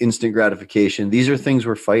 like instant gratification. These are things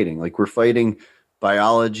we're fighting. Like we're fighting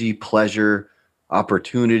biology, pleasure,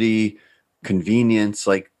 opportunity, convenience.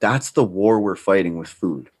 Like that's the war we're fighting with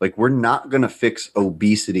food. Like we're not going to fix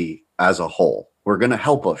obesity as a whole. We're going to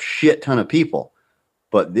help a shit ton of people.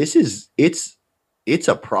 But it's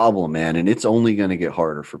a problem, man, and it's only going to get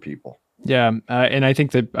harder for people. Yeah, and I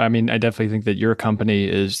think that I definitely think that your company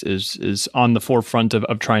is on the forefront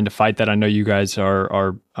of trying to fight that. I know you guys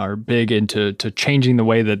are big into changing the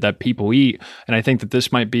way that people eat, and I think that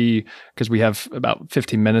this might be, because we have about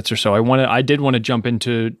 15 minutes or so. I did want to jump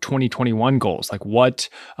into 2021 goals, like what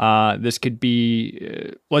this could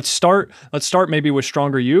be. Let's start maybe with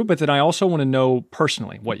Stronger You, but then I also want to know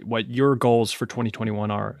personally what your goals for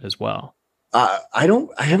 2021 are as well. I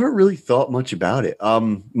haven't really thought much about it.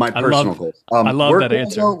 My personal goals. I love work that goals,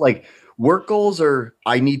 answer. though, like work goals are,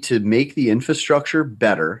 I need to make the infrastructure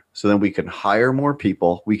better so then we can hire more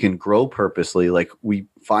people. We can grow purposely. Like we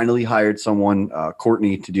finally hired someone,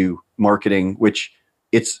 Courtney, to do marketing, which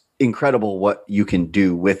it's incredible what you can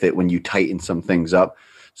do with it when you tighten some things up.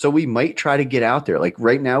 So we might try to get out there. Like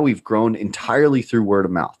right now we've grown entirely through word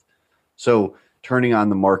of mouth. So turning on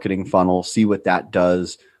the marketing funnel, see what that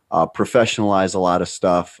does. Professionalize a lot of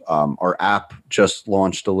stuff. Our app just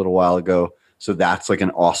launched a little while ago. So that's like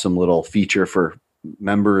an awesome little feature for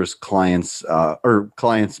members, clients,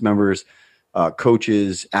 members,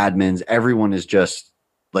 coaches, admins. Everyone is just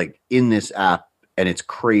like in this app. And it's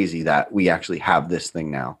crazy that we actually have this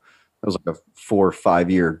thing now. It was like a 4 or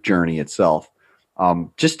 5 year journey itself.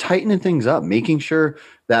 Just tightening things up, making sure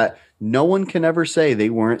that no one can ever say they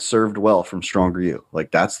weren't served well from Stronger You.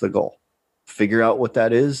 Like that's the goal. Figure out what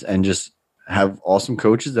that is and just have awesome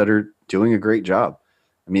coaches that are doing a great job.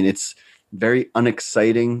 I mean, it's very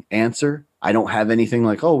unexciting answer. I don't have anything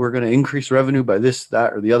like, oh, we're going to increase revenue by this,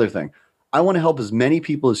 that, or the other thing. I want to help as many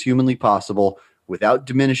people as humanly possible without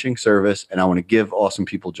diminishing service. And I want to give awesome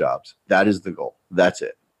people jobs. That is the goal. That's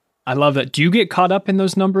it. I love that. Do you get caught up in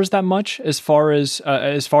those numbers that much as far as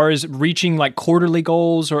reaching like quarterly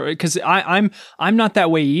goals, or because I'm not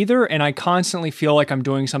that way either, and I constantly feel like I'm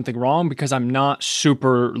doing something wrong because I'm not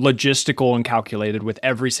super logistical and calculated with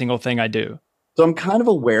every single thing I do. So I'm kind of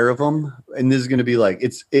aware of them, and this is going to be like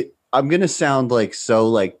I'm going to sound like so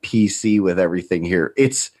like PC with everything here.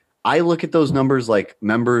 I look at those numbers like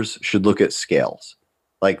members should look at scales.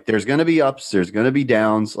 Like there's going to be ups, there's going to be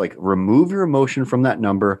downs. Like remove your emotion from that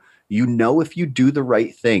number. You know, if you do the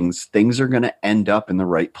right things are going to end up in the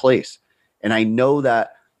right place. And I know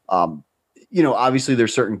that, obviously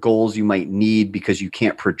there's certain goals you might need because you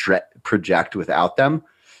can't project without them.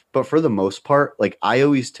 But for the most part, like I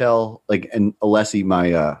always tell, like, and Alessi,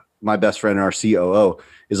 my best friend and our COO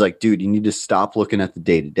is like, dude, you need to stop looking at the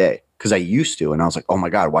day to day. Cause I used to, and I was like, oh my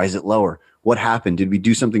God, why is it lower? What happened? Did we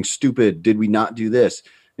do something stupid? Did we not do this?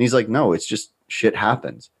 And he's like, no, it's just shit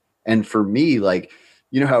happens. And for me, like,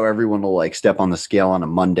 you know how everyone will like step on the scale on a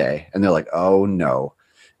Monday and they're like, oh no.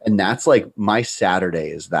 And that's like my Saturday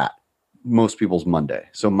is that most people's Monday.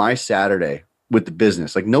 So my Saturday with the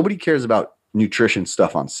business, like nobody cares about nutrition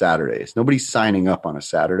stuff on Saturdays. Nobody's signing up on a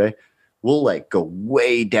Saturday. We'll like go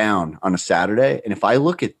way down on a Saturday. And if I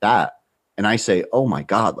look at that and I say, oh my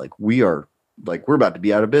God, like we're about to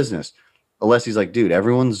be out of business. Alessi's like, dude,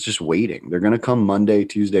 everyone's just waiting. They're going to come Monday,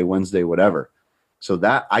 Tuesday, Wednesday, whatever. So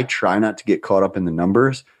that I try not to get caught up in the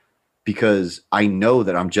numbers because I know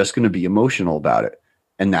that I'm just going to be emotional about it.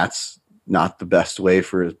 And that's not the best way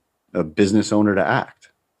for a business owner to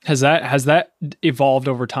act. Has that evolved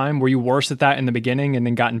over time? Were you worse at that in the beginning and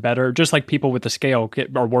then gotten better? Just like people with the scale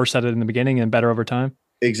are worse at it in the beginning and better over time?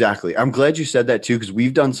 Exactly. I'm glad you said that too, because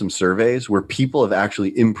we've done some surveys where people have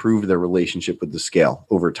actually improved their relationship with the scale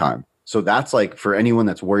over time. So that's like for anyone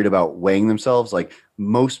that's worried about weighing themselves, like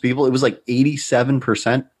most people, it was like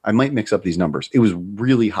 87%. I might mix up these numbers. It was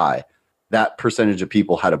really high. That percentage of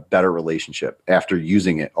people had a better relationship after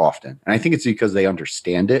using it often. And I think it's because they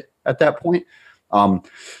understand it at that point.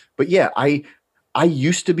 But yeah, I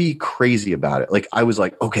used to be crazy about it. Like I was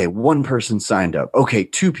like, okay, 1 person signed up. Okay,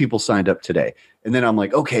 2 people signed up today. And then I'm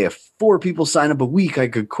like, okay, if 4 people sign up a week, I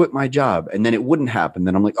could quit my job. And then it wouldn't happen.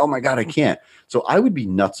 Then I'm like, oh my God, I can't. So I would be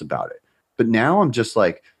nuts about it. But now I'm just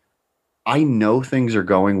like, I know things are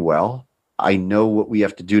going well. I know what we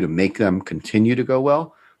have to do to make them continue to go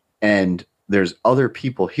well. And there's other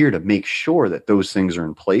people here to make sure that those things are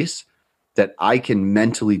in place, that I can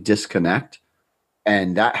mentally disconnect.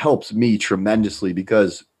 And that helps me tremendously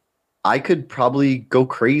because I could probably go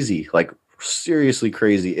crazy, like seriously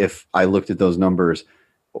crazy, if I looked at those numbers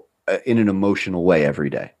in an emotional way every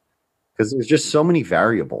day. Because there's just so many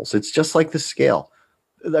variables. It's just like the scale.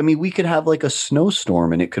 I mean, we could have like a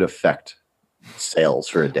snowstorm and it could affect sales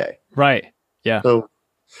for a day. Right. Yeah. So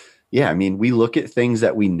yeah, I mean, we look at things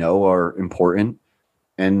that we know are important,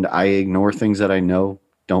 and I ignore things that I know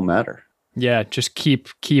don't matter. Yeah, just keep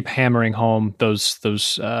hammering home those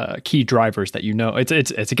key drivers that you know.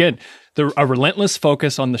 It's again a relentless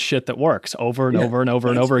focus on the shit that works over and over and over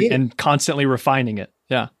and over, and constantly refining it.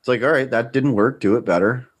 Yeah, it's like, all right, that didn't work. Do it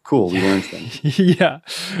better. Cool, we learned things. Yeah.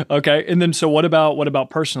 Okay. And then so what about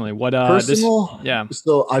personally? What personal? Yeah.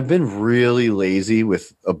 So I've been really lazy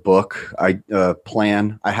with a book. I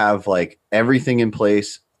plan. I have like everything in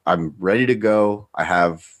place. I'm ready to go. I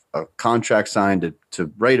have a contract signed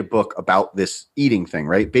to write a book about this eating thing,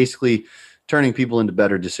 right? Basically turning people into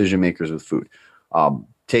better decision makers with food,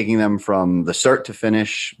 taking them from the start to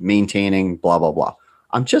finish, maintaining blah, blah, blah.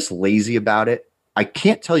 I'm just lazy about it. I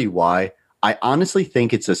can't tell you why. I honestly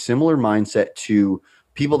think it's a similar mindset to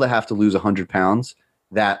people that have to lose 100 pounds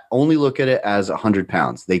that only look at it as 100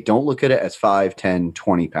 pounds. They don't look at it as 5, 10,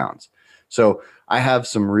 20 pounds. So I have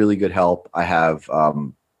some really good help. I have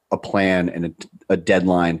a plan and a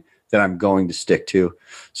deadline that I'm going to stick to.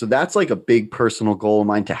 So that's like a big personal goal of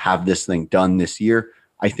mine to have this thing done this year.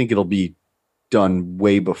 I think it'll be done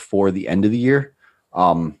way before the end of the year,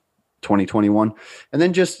 2021. And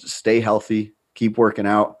then just stay healthy, keep working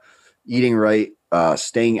out, eating right,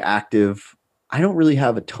 staying active. I don't really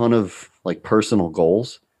have a ton of like personal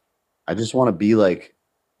goals. I just want to be like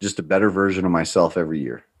just a better version of myself every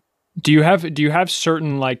year. Do you have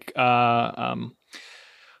certain like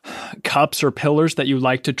cups or pillars that you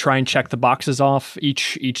like to try and check the boxes off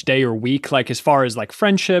each day or week, like as far as like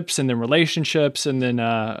friendships and then relationships and then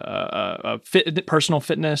personal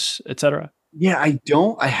fitness, etc.? Yeah, I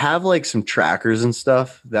don't. I have like some trackers and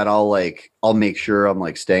stuff that I'll make sure I'm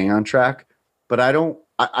like staying on track, but I don't.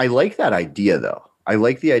 I like that idea though. I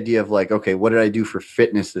like the idea of like, okay, what did I do for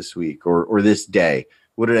fitness this week or this day?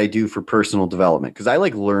 What did I do for personal development? Because I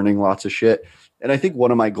like learning lots of shit. And I think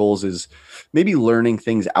one of my goals is maybe learning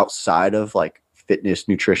things outside of like fitness,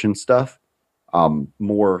 nutrition stuff,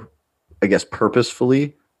 more, I guess,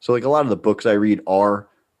 purposefully. So like a lot of the books I read are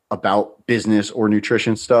about business or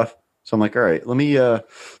nutrition stuff. So I'm like, all right, let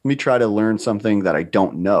me try to learn something that I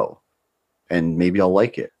don't know, and maybe I'll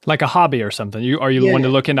like it. Like a hobby or something. Are you the one to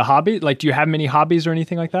look into hobby? Like, do you have many hobbies or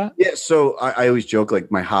anything like that? Yeah. So I always joke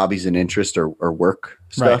like my hobbies and interests are work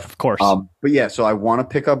stuff. Right, of course. But yeah, so I want to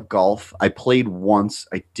pick up golf. I played once.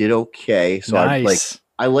 I did okay. So nice.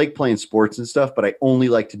 I like playing sports and stuff, but I only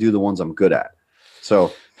like to do the ones I'm good at.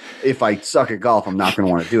 So if I suck at golf, I'm not going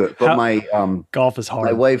to want to do it. But my golf is hard.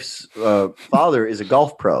 My wife's father is a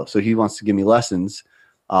golf pro, so he wants to give me lessons.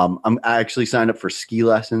 I actually signed up for ski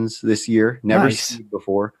lessons this year. Never skied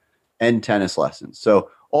before, and tennis lessons. So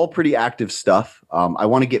all pretty active stuff. I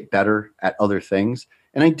want to get better at other things,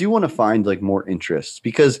 and I do want to find like more interests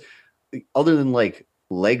because other than like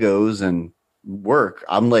Legos and work,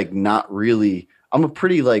 I'm like not really. I'm a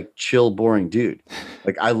pretty like chill, boring dude.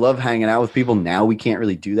 Like I love hanging out with people. Now we can't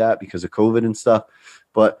really do that because of COVID and stuff.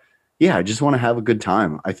 But yeah, I just want to have a good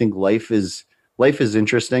time. I think life is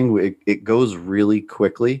interesting. It goes really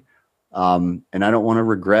quickly. And I don't want to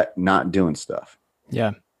regret not doing stuff.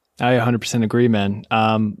 Yeah, I 100% agree, man.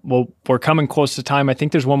 Well, we're coming close to time. I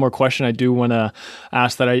think there's one more question I do want to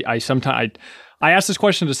ask that I ask this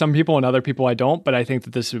question to some people and other people I don't, but I think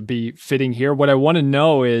that this would be fitting here. What I want to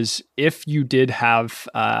know is if you did have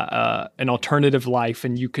an alternative life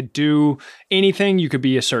and you could do anything, you could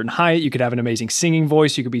be a certain height, you could have an amazing singing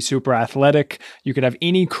voice, you could be super athletic, you could have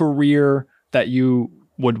any career that you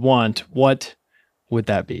would want, what would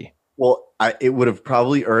that be? Well, it would have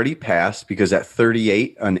probably already passed because at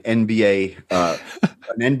 38, an NBA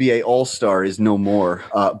All-Star is no more.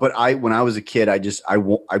 But when I was a kid, I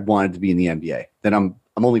wanted to be in the NBA. Then I'm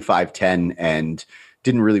only 5'10" and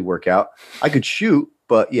didn't really work out. I could shoot,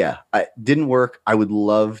 but yeah, I didn't work. I would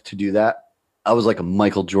love to do that. I was like a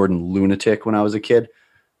Michael Jordan lunatic when I was a kid,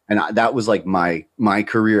 and that was like my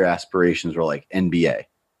career aspirations were like NBA.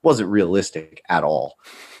 Wasn't realistic at all.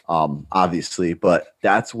 Obviously, but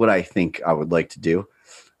that's what I think I would like to do.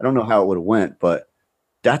 I don't know how it would have went, but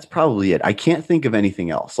that's probably it. I can't think of anything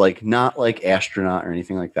else, like not like astronaut or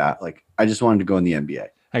anything like that. Like I just wanted to go in the NBA.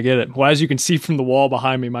 I get it. Well, as you can see from the wall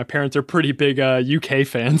behind me, my parents are pretty big UK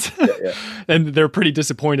fans, yeah. And they're pretty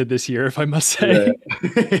disappointed this year, if I must say.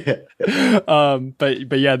 Yeah.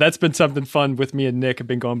 But yeah, that's been something fun with me and Nick. Have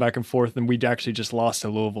been going back and forth, and we actually just lost to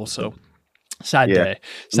Louisville, so. Sad day.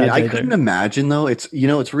 I couldn't imagine though. It's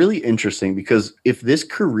really interesting because if this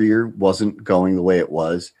career wasn't going the way it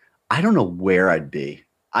was, I don't know where I'd be.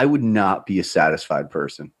 I would not be a satisfied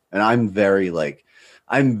person. And I'm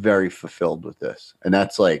very fulfilled with this. And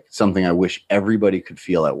that's like something I wish everybody could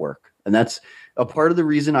feel at work. And that's a part of the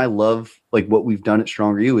reason I love like what we've done at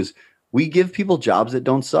Stronger You is we give people jobs that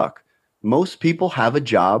don't suck. Most people have a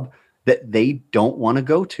job that they don't want to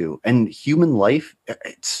go to. And human life,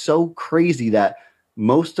 it's so crazy that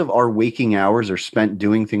most of our waking hours are spent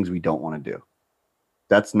doing things we don't want to do.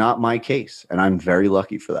 That's not my case. And I'm very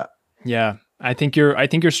lucky for that. Yeah. I think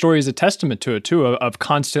your story is a testament to it too, of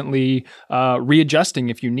constantly readjusting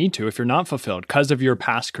if you need to, if you're not fulfilled because of your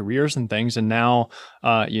past careers and things. And now,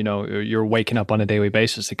 you're waking up on a daily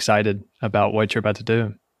basis, excited about what you're about to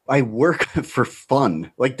do. I work for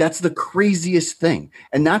fun. Like that's the craziest thing.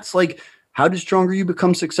 And that's like, how does Stronger You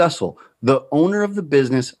become successful? The owner of the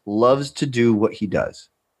business loves to do what he does.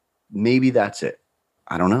 Maybe that's it.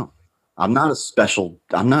 I don't know. I'm not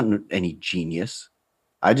any genius.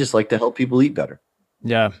 I just like to help people eat better.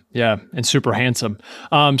 Yeah, and super handsome.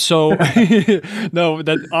 So no,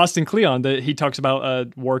 that Austin Kleon, that he talks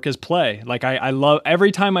about work as play. Like I love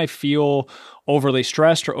every time I feel overly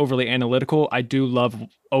stressed or overly analytical, I do love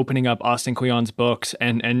opening up Austin Kleon's books,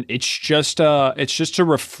 and it's just a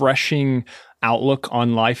refreshing outlook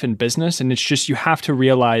on life and business, and it's just you have to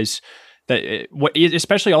realize that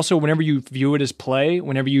especially also whenever you view it as play,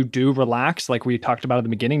 whenever you do relax, like we talked about at the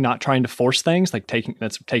beginning, not trying to force things, like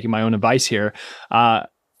taking my own advice here,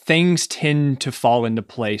 things tend to fall into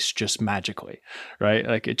place just magically, right?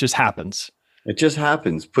 Like it just happens. It just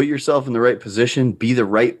happens. Put yourself in the right position, be the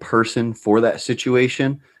right person for that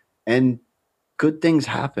situation, and good things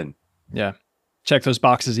happen. Yeah. Check those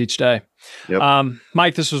boxes each day. Yep.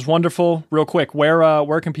 Mike, this was wonderful. Real quick,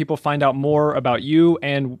 where can people find out more about you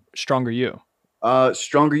and Stronger You?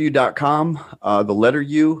 StrongerYou.com, the letter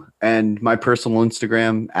U, and my personal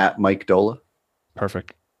Instagram at Mike Doehla.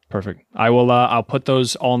 Perfect. I will. I'll put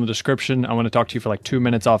those all in the description. I want to talk to you for like 2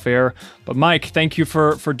 minutes off air. But Mike, thank you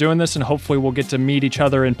for doing this, and hopefully we'll get to meet each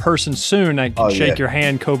other in person soon. I can shake your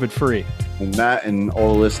hand, COVID free. And Matt and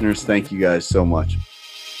all the listeners, thank you guys so much.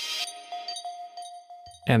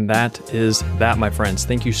 And that is that, my friends.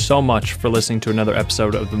 Thank you so much for listening to another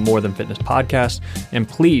episode of the More Than Fitness podcast. And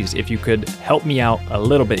please, if you could help me out a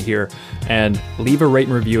little bit here and leave a rate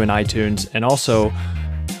and review in iTunes, and also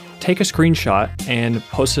take a screenshot and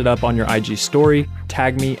post it up on your IG story.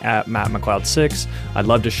 Tag me at MattMcLeod6. I'd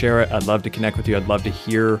love to share it. I'd love to connect with you. I'd love to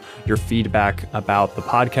hear your feedback about the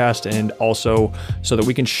podcast, and also so that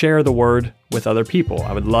we can share the word with other people.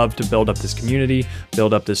 I would love to build up this community,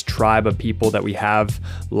 build up this tribe of people that we have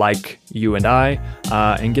like you and I,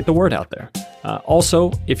 and get the word out there.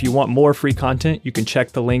 Also, if you want more free content, you can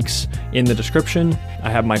check the links in the description. I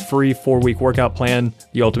have my free 4-week workout plan,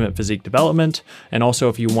 The Ultimate Physique Development. And also,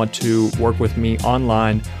 if you want to work with me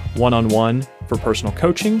online, one-on-one for personal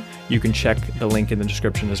coaching, you can check the link in the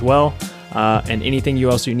description as well. And anything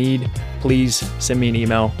else you need, please send me an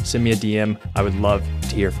email, send me a DM. I would love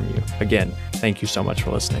to hear from you. Again, thank you so much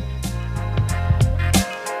for listening.